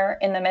somewhere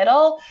in the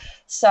middle.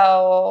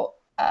 So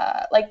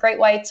like great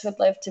whites would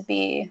live to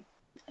be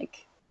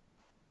like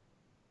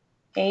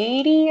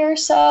 80 or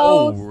so.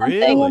 Oh,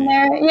 really? In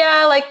there.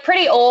 Yeah, like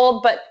pretty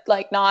old, but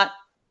like not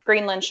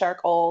Greenland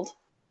shark old.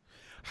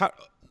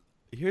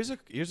 Here's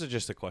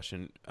just a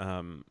question.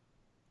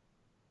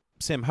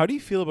 Sam, how do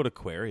you feel about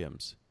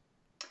aquariums?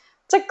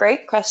 It's a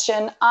great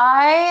question.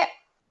 I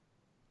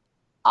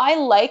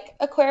like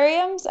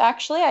aquariums,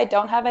 actually. I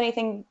don't have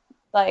anything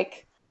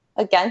like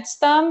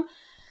against them.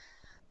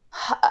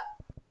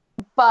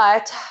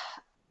 But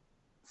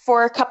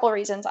for a couple of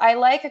reasons. I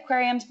like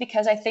aquariums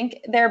because I think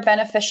they're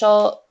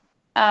beneficial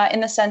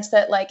in the sense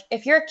that like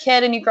if you're a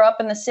kid and you grow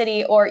up in the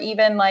city or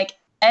even like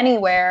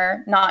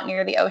anywhere not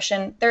near the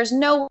ocean, there's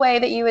no way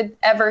that you would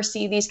ever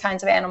see these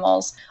kinds of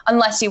animals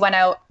unless you went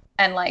out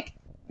and like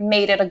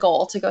made it a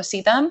goal to go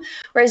see them.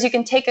 Whereas you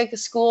can take a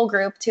school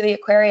group to the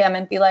aquarium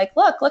and be like,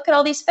 look at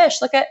all these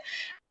fish. Look at,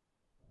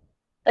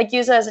 like,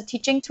 use it as a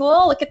teaching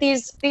tool. Look at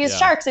these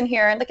sharks in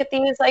here and look at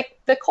these,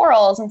 like the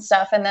corals and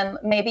stuff. And then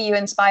maybe you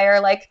inspire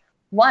like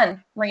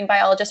one marine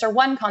biologist or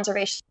one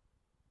conservationist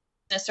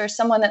or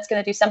someone that's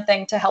going to do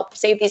something to help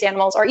save these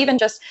animals, or even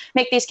just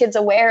make these kids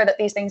aware that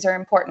these things are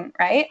important,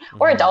 right?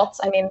 Mm-hmm. Or adults.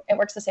 I mean, it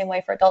works the same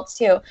way for adults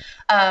too.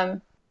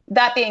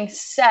 That being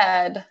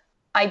said,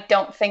 I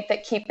don't think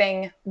that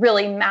keeping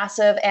really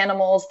massive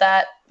animals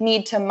that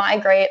need to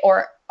migrate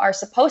or are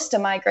supposed to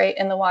migrate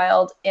in the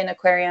wild in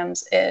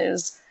aquariums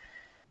is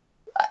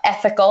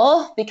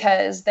ethical,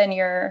 because then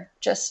you're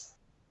just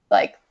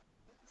like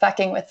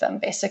fucking with them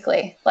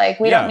basically. Like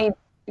we don't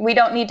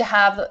need to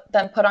have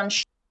them put on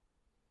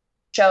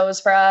shows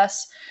for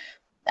us,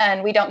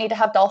 and we don't need to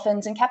have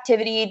dolphins in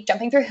captivity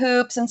jumping through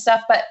hoops and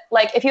stuff. But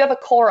like if you have a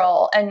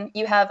coral and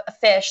you have a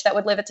fish that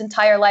would live its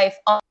entire life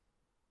on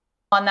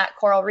that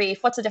coral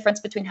reef, what's the difference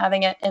between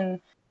having it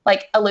in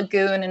like a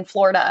lagoon in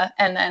Florida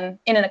and then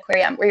in an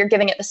aquarium where you're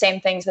giving it the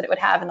same things that it would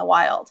have in the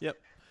wild? Yep.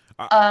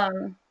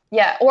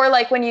 Yeah. Or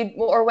like when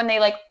they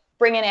like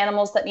bring in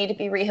animals that need to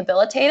be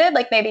rehabilitated.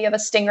 Like maybe you have a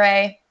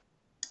stingray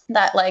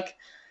that like,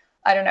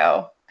 I don't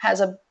know,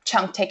 has a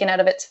chunk taken out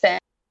of its fin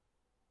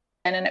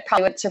and it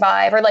probably would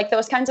survive, or like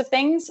those kinds of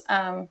things.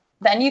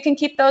 Then you can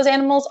keep those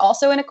animals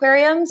also in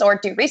aquariums or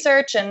do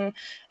research and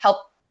help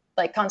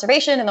like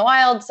conservation in the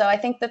wild. So I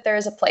think that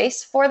there's a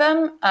place for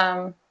them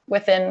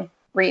within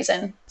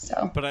reason.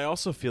 So, but I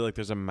also feel like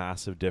there's a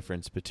massive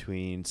difference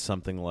between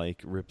something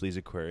like Ripley's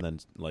Aquarium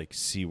and like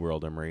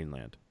SeaWorld or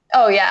Marineland.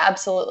 Oh yeah,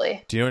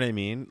 absolutely. Do you know what I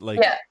mean? Like,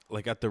 yeah.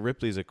 Like at the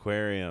Ripley's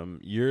Aquarium,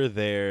 you're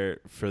there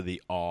for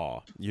the awe.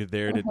 You're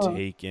there to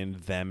take in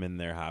them in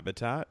their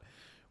habitat.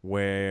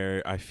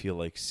 Where I feel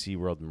like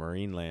SeaWorld,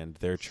 Marineland,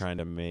 they're trying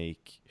to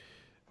make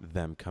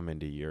them come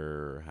into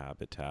your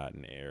habitat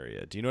and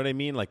area. Do you know what I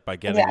mean? Like by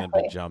getting them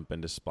to jump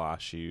and to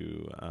splash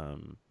you,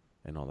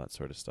 and all that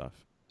sort of stuff.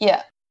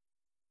 Yeah.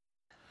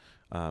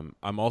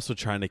 I'm also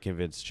trying to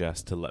convince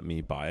Jess to let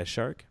me buy a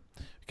shark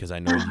because I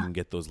know you can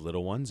get those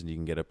little ones and you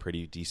can get a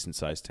pretty decent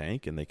sized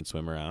tank and they can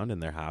swim around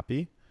and they're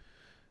happy.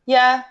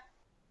 Yeah.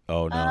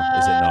 Oh no,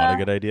 is it not a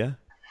good idea?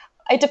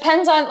 It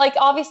depends on, like,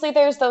 obviously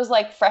there's those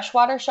like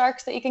freshwater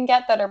sharks that you can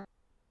get that are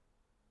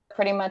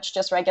pretty much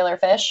just regular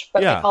fish,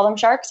 but they call them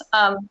sharks.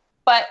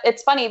 But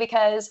it's funny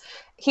because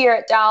here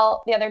at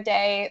Dal the other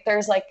day,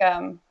 there's like,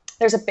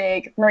 there's a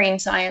big marine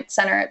science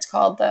center. It's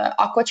called the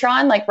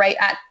Aquatron, like right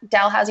at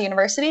Dalhousie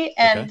University.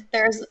 And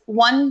there's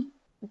one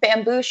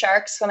bamboo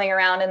shark swimming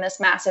around in this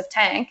massive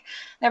tank.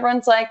 And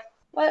everyone's like,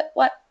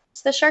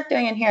 what's the shark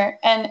doing in here?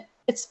 And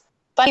it's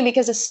funny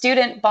because a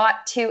student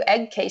bought 2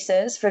 egg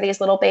cases for these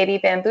little baby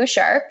bamboo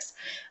sharks,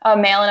 a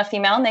male and a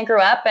female, and they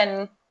grew up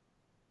and,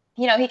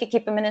 you know, he could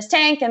keep them in his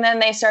tank. And then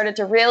they started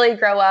to really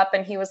grow up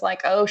and he was like,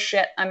 oh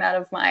shit, I'm out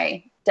of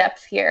my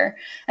depth here.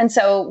 And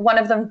so one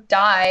of them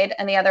died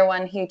and the other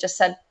one, he just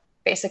said,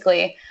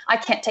 basically, I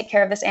can't take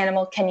care of this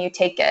animal. Can you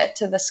take it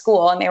to the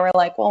school? And they were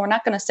like, well, we're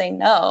not going to say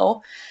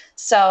no.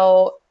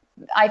 So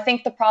I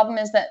think the problem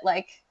is that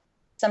like,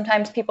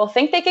 sometimes people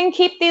think they can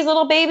keep these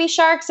little baby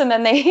sharks and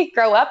then they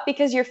grow up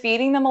because you're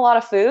feeding them a lot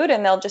of food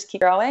and they'll just keep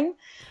growing.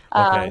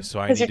 Okay, so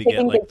I need to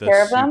get like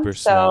the super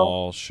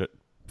small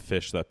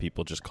fish that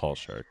people just call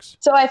sharks.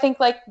 So I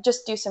think like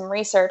just do some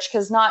research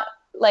because not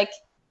like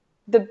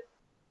the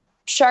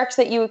sharks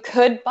that you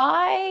could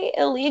buy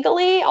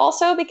illegally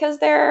also because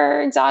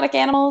they're exotic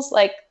animals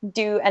like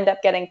do end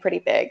up getting pretty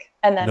big.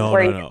 And then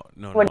what are you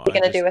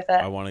going to do with it?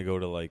 I want to go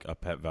to like a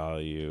Pet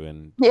Value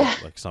and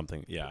like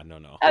something. Yeah,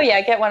 no. Oh yeah,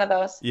 get one of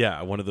those.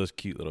 Yeah, one of those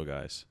cute little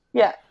guys.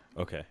 Yeah.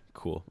 Okay,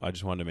 cool. I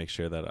just wanted to make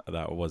sure that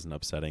that wasn't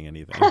upsetting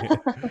anything.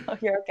 Oh,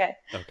 you're okay.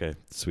 Okay,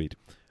 sweet.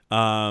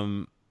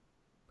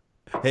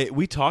 Hey,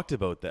 we talked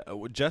about that.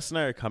 Jess and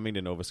I are coming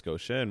to Nova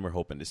Scotia and we're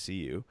hoping to see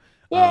you.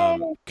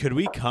 Could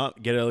we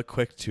get a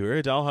quick tour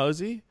at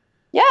Dalhousie?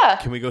 Yeah.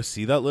 Can we go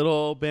see that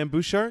little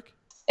bamboo shark?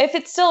 If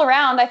it's still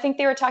around, I think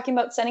they were talking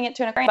about sending it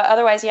to an aquarium, but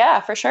otherwise,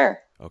 yeah, for sure.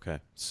 Okay,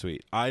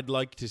 sweet. I'd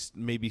like to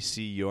maybe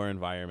see your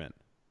environment.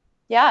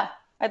 Yeah,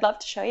 I'd love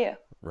to show you.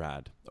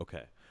 Rad.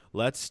 Okay.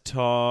 Let's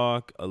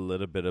talk a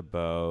little bit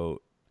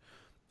about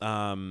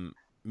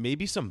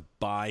maybe some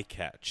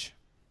bycatch.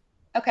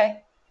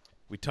 Okay.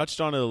 We touched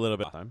on it a little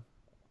bit last time.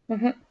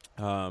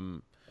 Mm-hmm.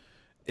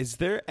 Is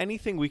there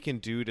anything we can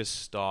do to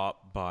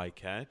stop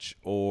bycatch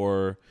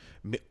or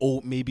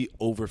maybe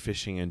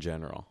overfishing in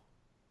general?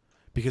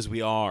 Because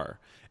we are.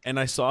 And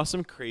I saw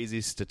some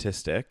crazy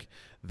statistic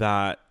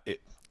that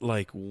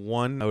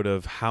one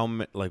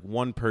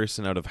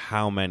person out of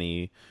how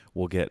many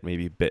will get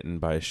maybe bitten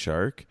by a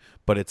shark,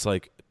 but it's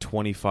like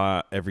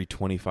 25 every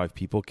 25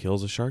 people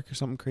kills a shark or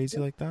something crazy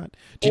like that.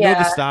 Do you know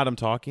the stat I'm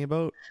talking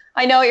about?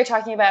 I know what you're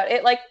talking about.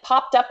 It like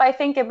popped up, I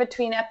think, in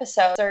between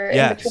episodes or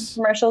in between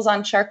commercials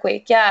on Shark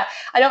Week. Yeah.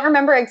 I don't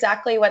remember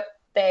exactly what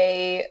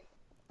they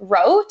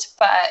wrote,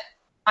 but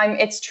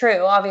it's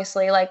true.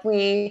 Obviously, like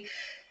the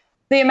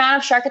amount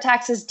of shark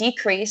attacks has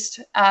decreased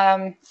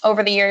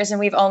over the years, and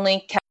we've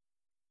only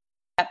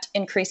kept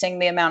increasing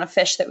the amount of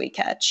fish that we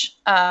catch.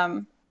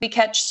 We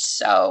catch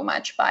so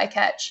much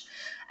bycatch.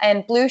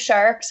 And blue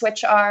sharks,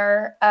 which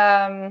are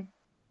a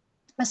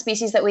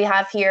species that we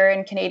have here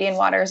in Canadian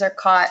waters, are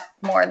caught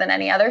more than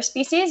any other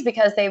species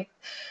because they,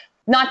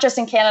 not just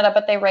in Canada,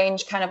 but they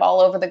range kind of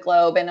all over the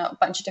globe in a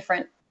bunch of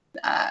different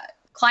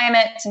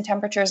climates and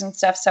temperatures and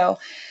stuff. So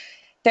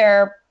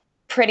they're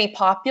pretty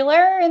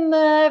popular in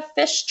the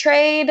fish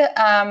trade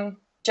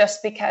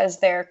just because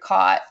they're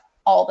caught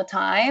all the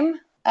time.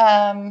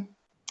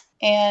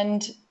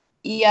 And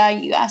yeah,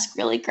 you ask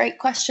really great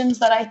questions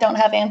that I don't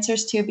have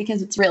answers to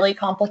because it's really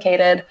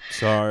complicated.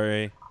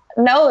 Sorry.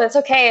 No, it's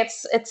okay.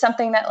 It's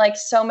something that like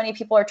so many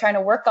people are trying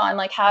to work on.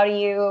 Like, how do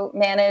you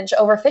manage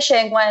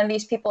overfishing when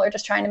these people are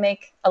just trying to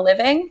make a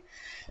living?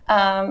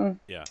 And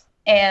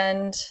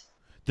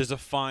there's a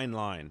fine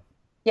line.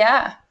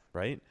 Yeah.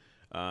 Right.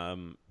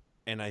 And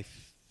I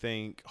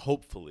think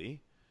hopefully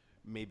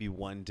maybe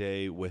one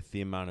day with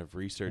the amount of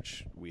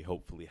research we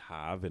hopefully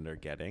have and are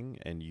getting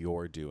and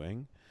you're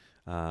doing,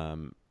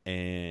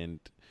 and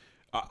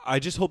I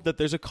just hope that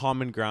there's a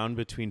common ground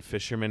between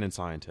fishermen and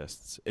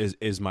scientists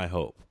is my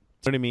hope.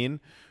 what I mean?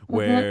 Mm-hmm.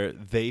 Where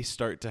they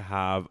start to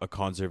have a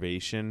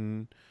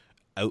conservation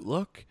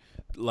outlook.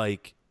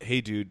 Like, hey,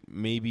 dude,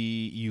 maybe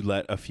you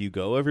let a few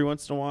go every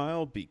once in a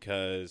while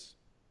because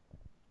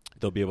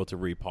they'll be able to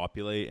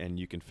repopulate and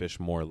you can fish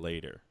more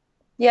later.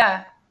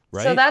 Yeah.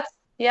 So Right?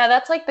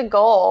 that's like the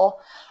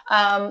goal.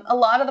 A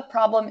lot of the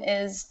problem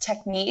is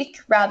technique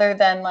rather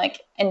than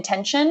like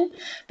intention.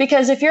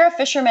 Because if you're a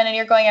fisherman and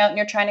you're going out and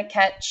you're trying to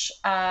catch,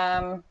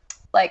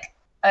 like,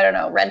 I don't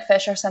know,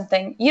 redfish or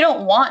something, you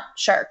don't want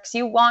sharks.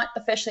 You want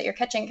the fish that you're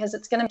catching because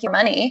it's going to make you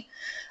money.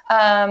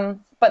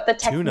 But the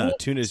technique,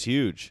 Tuna's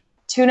huge.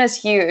 tuna's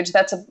huge.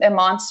 That's a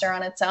monster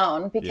on its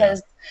own Yeah.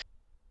 because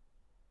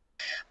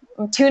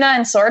tuna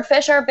and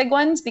swordfish are big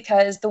ones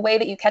because the way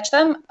that you catch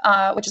them,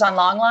 which is on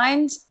long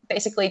lines,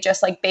 basically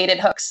just like baited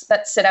hooks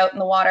that sit out in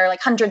the water,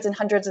 like hundreds and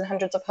hundreds and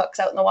hundreds of hooks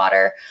out in the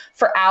water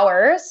for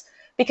hours.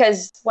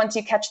 Because once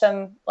you catch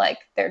them, like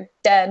they're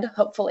dead,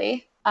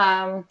 hopefully.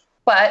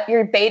 But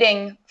you're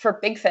baiting for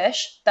big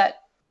fish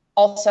that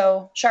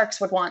also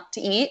sharks would want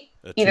to eat,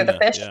 either the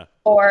fish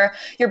or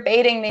you're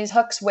baiting these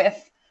hooks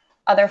with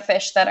other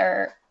fish that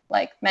are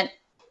like meant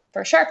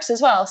for sharks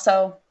as well.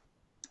 So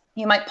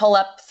you might pull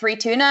up 3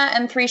 tuna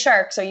and 3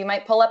 sharks, or you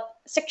might pull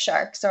up 6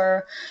 sharks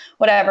or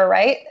whatever,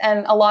 right?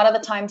 And a lot of the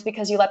times,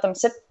 because you let them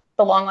sit,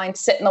 the long line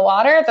sit in the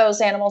water,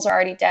 those animals are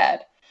already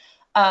dead.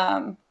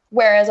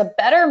 Whereas a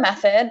better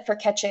method for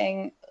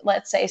catching,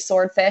 let's say,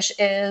 swordfish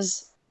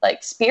is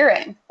like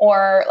spearing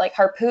or like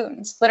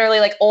harpoons,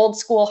 literally like old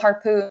school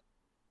harpoons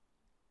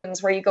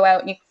where you go out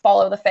and you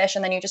follow the fish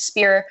and then you just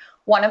spear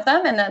one of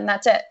them and then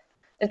that's it.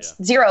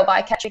 It's zero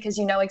bycatch because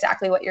you know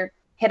exactly what you're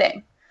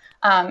hitting.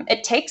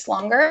 It takes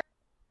longer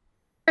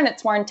and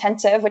it's more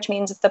intensive, which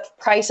means that the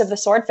price of the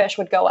swordfish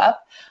would go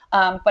up,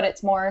 but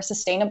it's more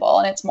sustainable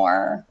and it's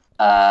more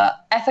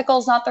ethical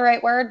is not the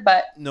right word,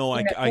 but no, I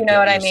you get know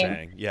what I you're mean.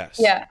 saying. Yes.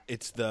 Yeah.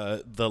 It's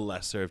the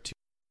lesser of two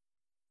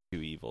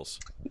evils.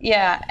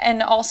 Yeah.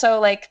 And also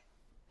like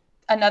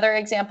another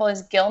example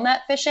is gill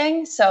net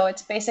fishing. So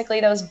it's basically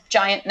those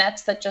giant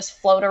nets that just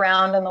float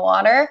around in the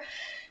water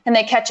and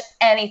they catch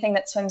anything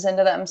that swims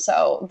into them.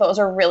 So those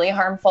are really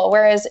harmful.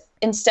 Whereas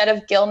instead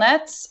of gill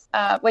nets,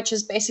 which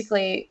is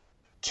basically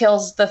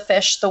kills the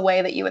fish the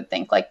way that you would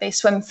think, like they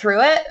swim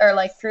through it or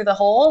like through the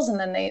holes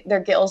and then their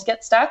gills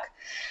get stuck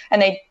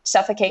and they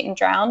suffocate and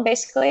drown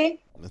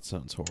basically. That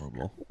sounds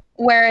horrible.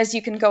 Whereas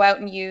you can go out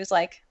and use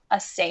like a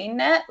seine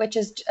net, which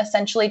is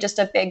essentially just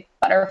a big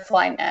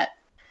butterfly net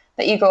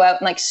that you go out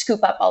and like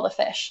scoop up all the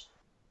fish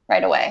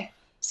right away.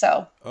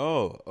 So.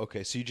 Oh,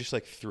 okay. So you just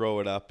like throw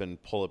it up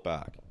and pull it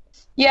back.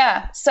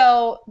 Yeah.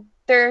 So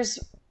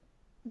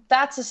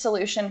that's a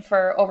solution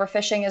for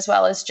overfishing as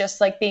well as just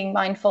like being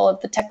mindful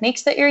of the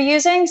techniques that you're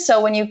using.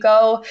 So when you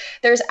go,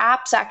 there's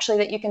apps actually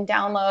that you can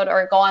download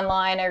or go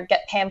online or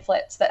get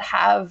pamphlets that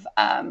have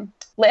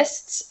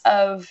lists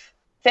of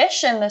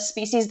fish and the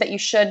species that you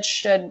should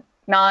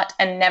not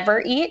and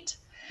never eat.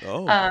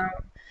 Oh.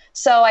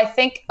 So I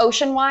think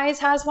Ocean Wise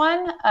has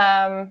one,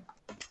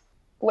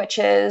 which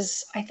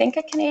is, I think,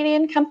 a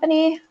Canadian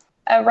company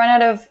run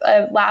out of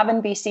a lab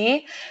in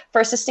BC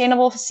for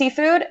sustainable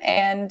seafood.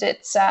 And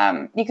it's,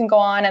 you can go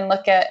on and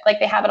look at,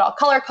 like, they have it all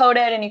color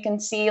coded and you can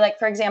see, like,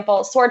 for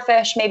example,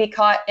 swordfish maybe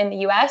caught in the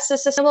US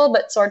is sustainable,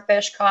 but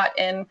swordfish caught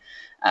in,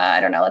 I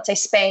don't know, let's say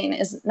Spain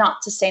is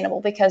not sustainable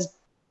because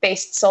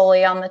based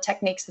solely on the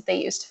techniques that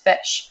they use to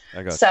fish.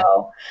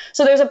 So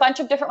there's a bunch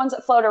of different ones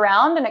that float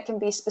around and it can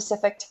be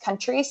specific to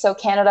country. So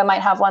Canada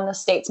might have one, the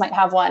States might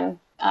have one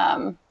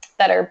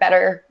that are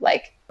better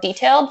like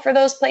detailed for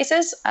those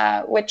places,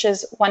 which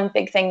is one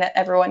big thing that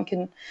everyone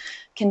can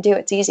do.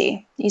 It's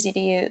easy to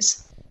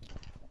use.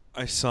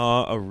 I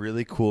saw a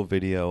really cool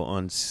video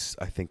on,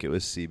 I think it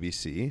was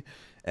CBC,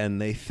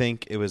 and they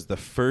think it was the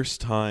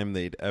first time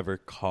they'd ever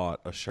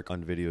caught a shark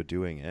on video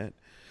doing it.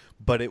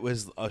 But it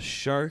was a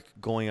shark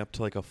going up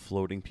to like a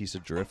floating piece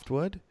of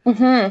driftwood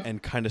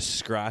and kind of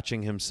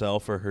scratching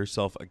himself or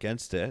herself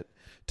against it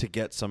to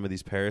get some of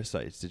these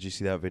parasites. Did you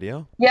see that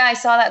video? Yeah, I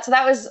saw that. So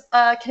that was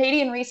a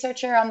Canadian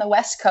researcher on the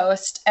West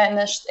Coast, and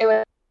it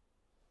was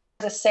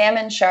a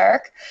salmon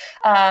shark,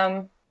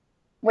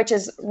 which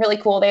is really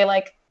cool. They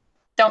like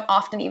don't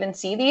often even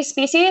see these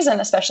species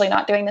and especially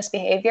not doing this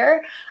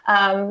behavior.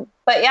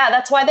 But yeah,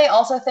 that's why they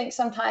also think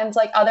sometimes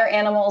like other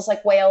animals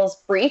like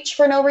whales breach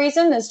for no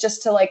reason is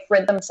just to like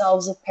rid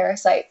themselves of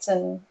parasites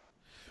and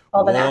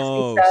all the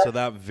nasty stuff. So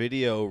that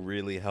video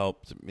really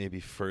helped maybe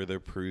further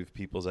prove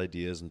people's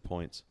ideas and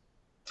points.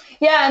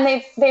 Yeah,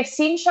 and they've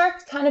seen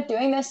sharks kind of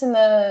doing this in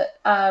the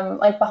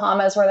like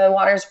Bahamas where the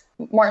water's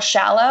more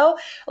shallow,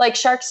 like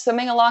sharks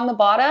swimming along the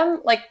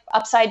bottom, like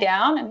upside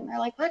down, and they're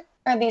like, what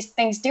are these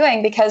things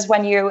doing? Because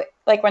when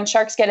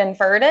sharks get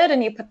inverted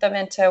and you put them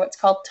into what's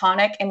called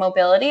tonic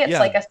immobility,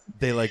 it's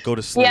they like go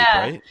to sleep,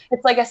 right?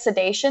 It's like a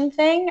sedation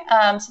thing.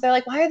 So they're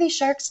like, why are these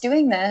sharks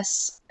doing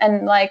this?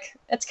 And like,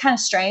 it's kind of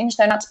strange.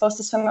 They're not supposed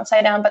to swim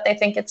upside down, but they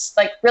think it's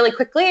like really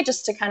quickly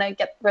just to kind of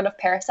get rid of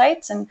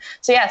parasites. And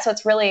so, yeah, so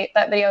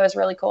that video is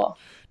really cool.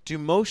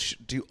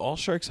 Do all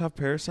sharks have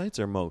parasites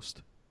or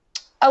most?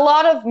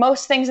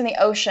 most things in the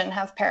ocean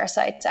have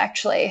parasites,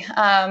 actually.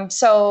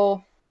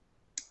 So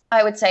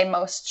I would say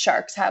most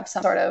sharks have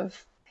some sort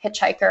of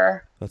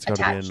hitchhiker That's got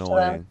to be attached to them.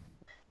 annoying.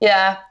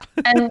 Yeah,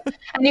 and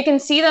you can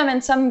see them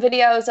in some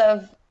videos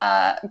of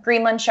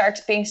Greenland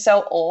sharks being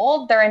so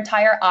old, their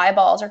entire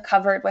eyeballs are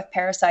covered with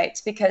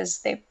parasites because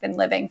they've been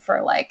living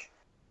for like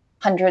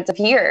hundreds of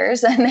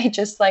years, and they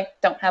just like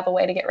don't have a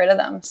way to get rid of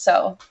them.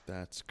 So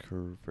That's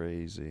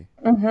crazy.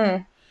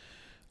 mhm.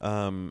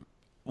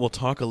 We'll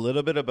talk a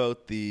little bit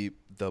about the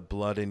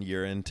blood and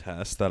urine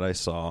test that I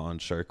saw on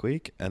Shark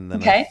Week, and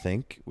then I Okay.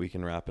 think we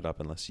can wrap it up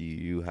unless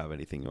you have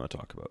anything you want to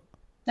talk about.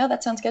 No,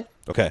 that sounds good.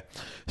 Okay,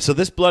 so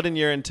this blood and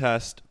urine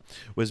test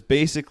was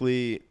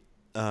basically,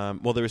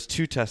 well, there was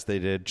two tests they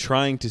did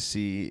trying to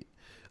see,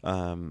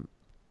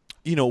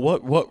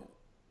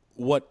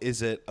 what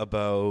is it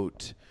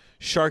about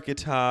shark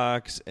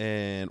attacks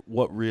and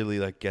what really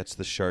like gets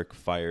the shark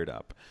fired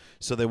up.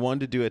 So they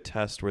wanted to do a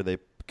test where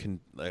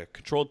a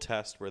controlled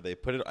test where they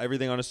put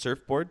everything on a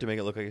surfboard to make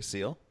it look like a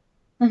seal.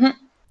 Hmm.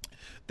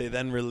 They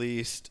then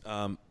released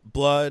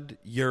blood,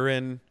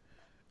 urine,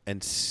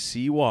 and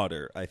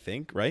seawater, I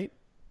think, right?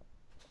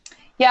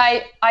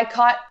 Yeah, I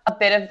caught a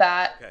bit of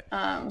that.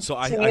 Okay. So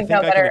So you'd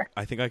know better.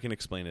 I think I can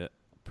explain it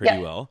pretty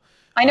Yeah, well.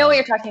 I know what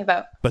you're talking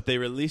about. But they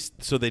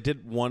released, so they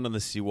did one on the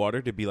seawater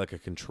to be like a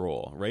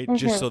control, right? Mm-hmm.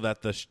 Just so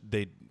that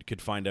they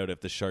could find out if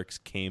the sharks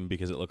came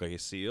because it looked like a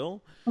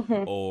seal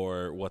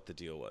or what the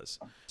deal was.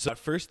 So at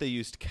first they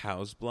used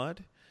cow's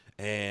blood,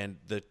 and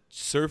the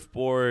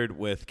surfboard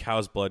with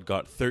cow's blood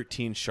got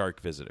 13 shark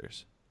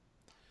visitors.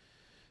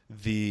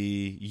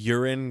 The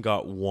urine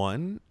got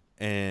 1,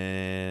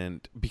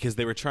 and because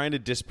they were trying to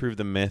disprove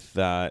the myth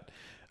that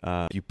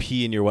you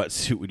pee in your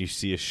wetsuit when you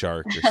see a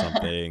shark or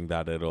something,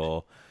 that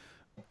it'll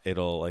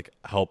like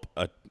help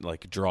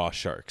like draw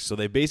sharks. So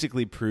they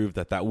basically proved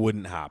that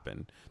wouldn't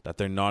happen, that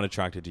they're not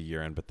attracted to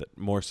urine, but that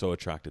more so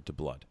attracted to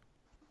blood.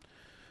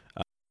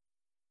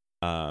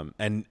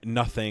 And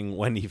nothing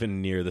went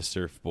even near the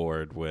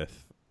surfboard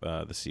with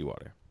the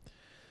seawater.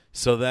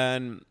 So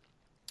then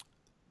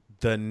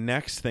the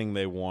next thing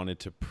they wanted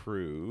to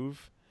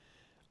prove,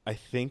 I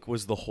think,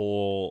 was the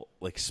whole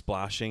like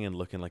splashing and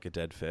looking like a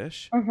dead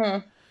fish.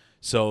 Mm-hmm.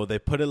 So they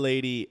put a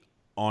lady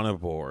on a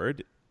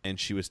board, and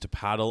she was to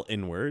paddle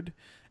inward,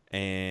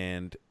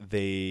 and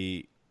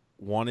they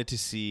wanted to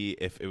see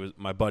if it was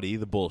my buddy,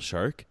 the bull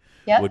shark,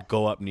 Yep. would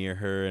go up near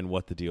her and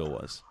what the deal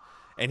was.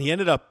 And he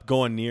ended up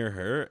going near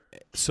her.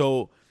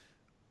 So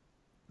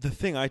the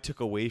thing I took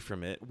away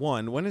from it,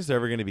 one, when is there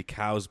ever going to be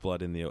cow's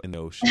blood in the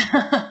ocean?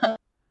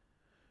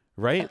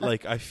 Right?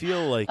 Like, I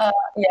feel like,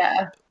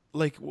 Yeah.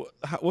 like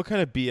what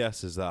kind of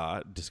BS is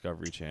that,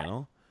 Discovery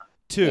Channel?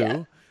 Two,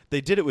 Yeah.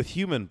 they did it with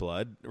human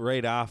blood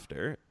right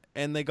after,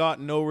 and they got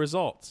no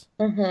results.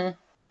 Mm-hmm.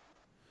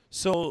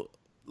 So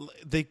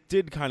they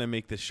did kind of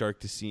make the shark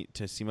to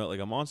seem out like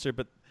a monster,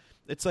 but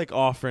it's like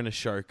offering a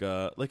shark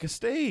like a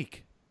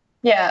steak,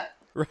 Yeah.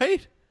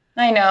 right?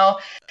 I know.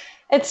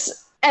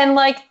 And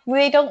like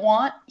they don't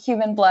want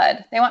human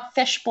blood. They want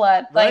fish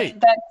blood. Like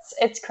Right.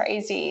 it's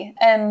crazy.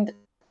 And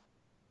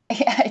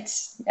yeah,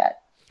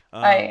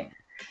 Um,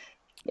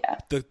 yeah.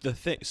 the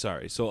thing.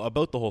 Sorry. So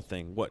about the whole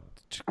thing, what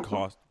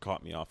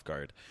caught me off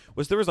guard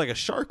was there was like a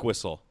shark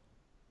whistle.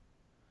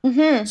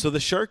 Mm-hmm. So the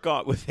shark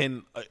got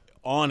within,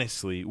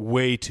 honestly,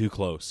 way too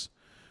close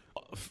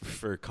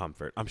for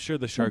comfort. I'm sure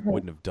the shark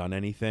wouldn't have done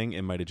anything.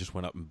 It might have just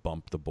went up and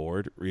bumped the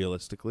board,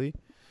 realistically,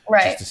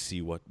 Right. just to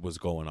see what was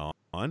going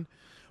on.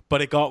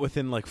 But it got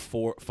within like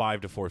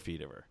 5 to 4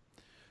 feet of her.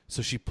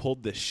 So she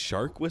pulled this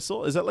shark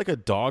whistle. Is that like a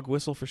dog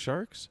whistle for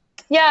sharks?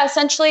 Yeah,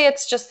 essentially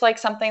it's just like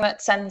something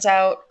that sends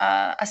out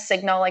a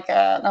signal, like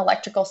an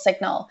electrical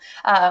signal.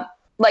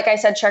 Like I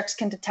said, sharks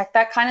can detect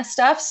that kind of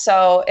stuff.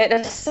 So it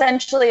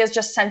essentially is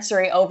just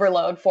sensory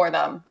overload for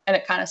them, and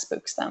it kind of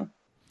spooks them.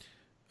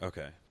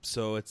 Okay.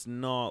 So it's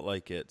not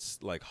like it's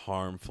like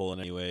harmful in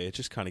any way. It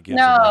just kind of gives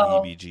No.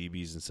 them the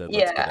heebie-jeebies and said,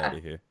 let's get out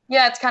of here.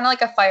 Yeah, it's kind of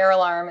like a fire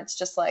alarm. It's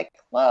just like,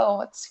 whoa,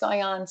 what's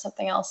going on?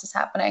 Something else is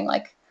happening.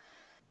 Like,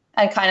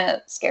 and kind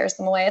of scares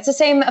them away. It's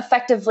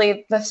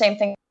effectively the same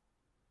thing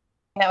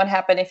that would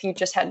happen if you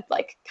just had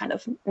like kind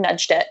of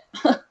nudged it.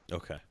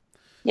 Okay.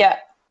 Yeah.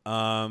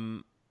 I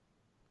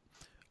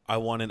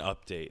want an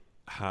update.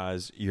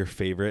 Has your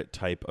favorite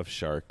type of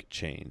shark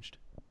changed?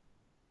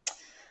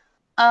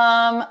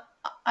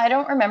 I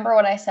don't remember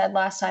what I said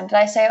last time. Did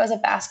I say it was a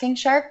basking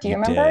shark? Do you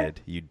remember?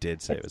 You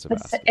did say it was a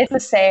It's basket. the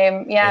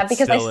same. Yeah, It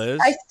because still is?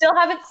 I still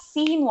haven't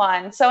seen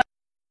one. So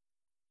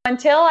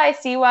until I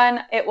see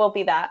one, it will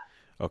be that.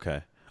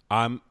 Okay.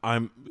 I'm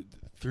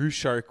through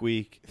Shark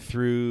Week,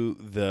 through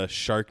the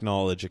Shark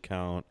Knowledge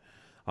account,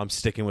 I'm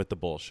sticking with the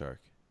bull shark.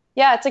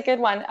 Yeah, it's a good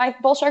one.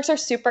 Bull sharks are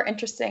super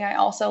interesting. I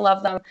also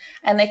love them.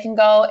 And they can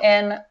go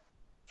in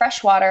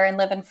freshwater and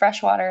live in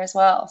freshwater as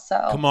well.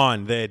 So Come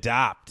on, they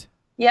adapt.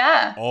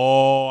 yeah.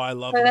 Oh, I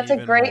love So them that's a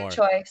even great more.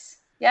 choice.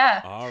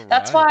 Yeah. All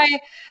That's right.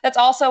 that's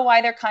also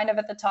why they're kind of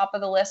at the top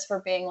of the list for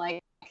being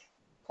like,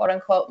 quote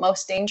unquote,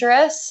 most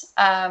dangerous.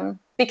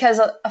 Because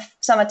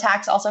some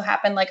attacks also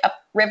happen like up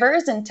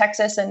rivers in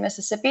Texas and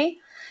Mississippi.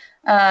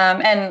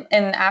 And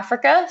in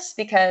Africa,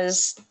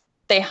 because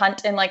they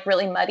hunt in like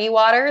really muddy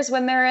waters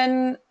when they're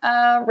in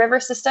river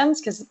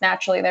systems, because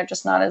naturally they're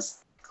just not as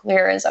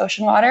clear as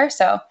ocean water.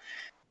 So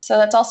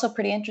that's also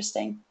pretty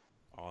interesting.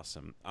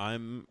 Awesome.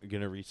 I'm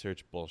going to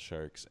research bull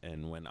sharks,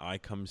 and when I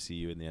come see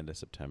you in the end of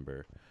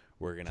September,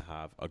 we're going to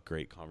have a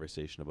great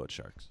conversation about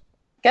sharks.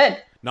 Good.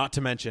 Not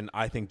to mention,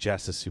 I think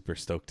Jess is super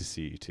stoked to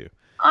see you too.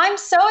 I'm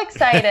so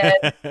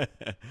excited.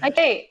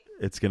 Okay.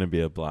 It's going to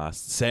be a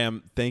blast.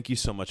 Sam, thank you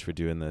so much for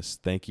doing this.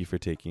 Thank you for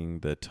taking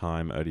the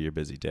time out of your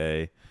busy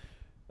day.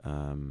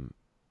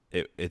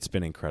 It's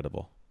been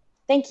incredible.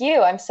 Thank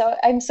you. I'm so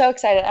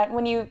excited.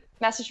 When you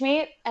messaged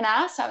me and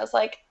asked, I was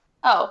like,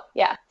 oh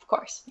yeah, of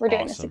course. We're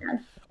doing this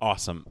again.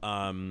 Awesome.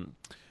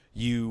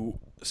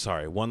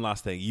 Sorry, one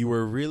last thing. You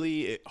were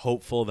really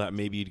hopeful that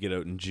maybe you'd get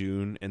out in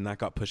June, and that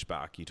got pushed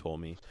back, you told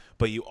me.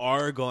 But you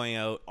are going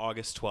out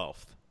August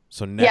 12th.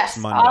 So next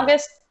Monday.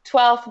 August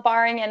 12th,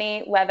 barring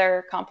any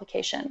weather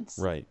complications.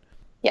 Right.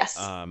 Yes.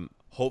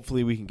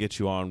 Hopefully we can get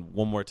you on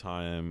one more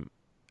time.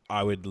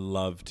 I would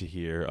love to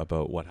hear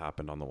about what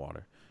happened on the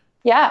water.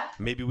 Yeah.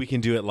 Maybe we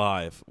can do it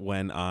live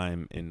when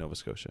I'm in Nova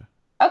Scotia.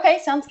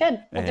 Okay, sounds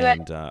good. We'll do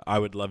it. And I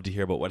would love to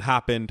hear about what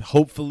happened.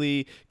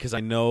 Hopefully, because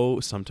I know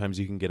sometimes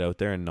you can get out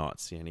there and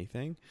not see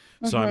anything.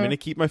 So I'm going to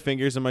keep my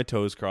fingers and my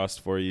toes crossed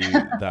for you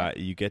that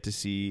you get to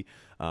see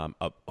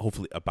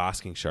hopefully a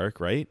basking shark,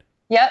 right?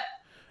 Yep.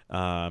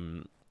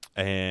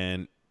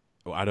 And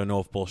I don't know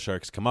if bull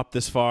sharks come up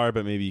this far,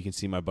 but maybe you can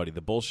see my buddy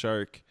the bull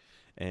shark,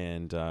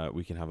 and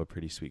we can have a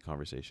pretty sweet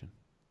conversation.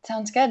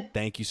 Sounds good.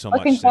 Thank you so much,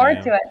 Looking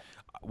forward to it.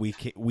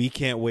 We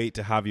can't wait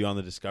to have you on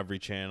the Discovery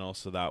Channel,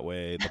 so that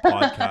way the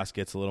podcast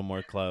gets a little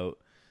more clout,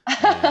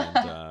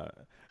 and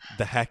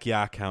the heck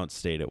yeah count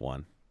stayed at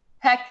 1.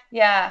 Heck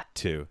yeah.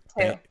 2.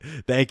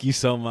 Thank you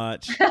so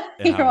much.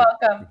 You're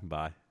welcome.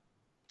 Bye.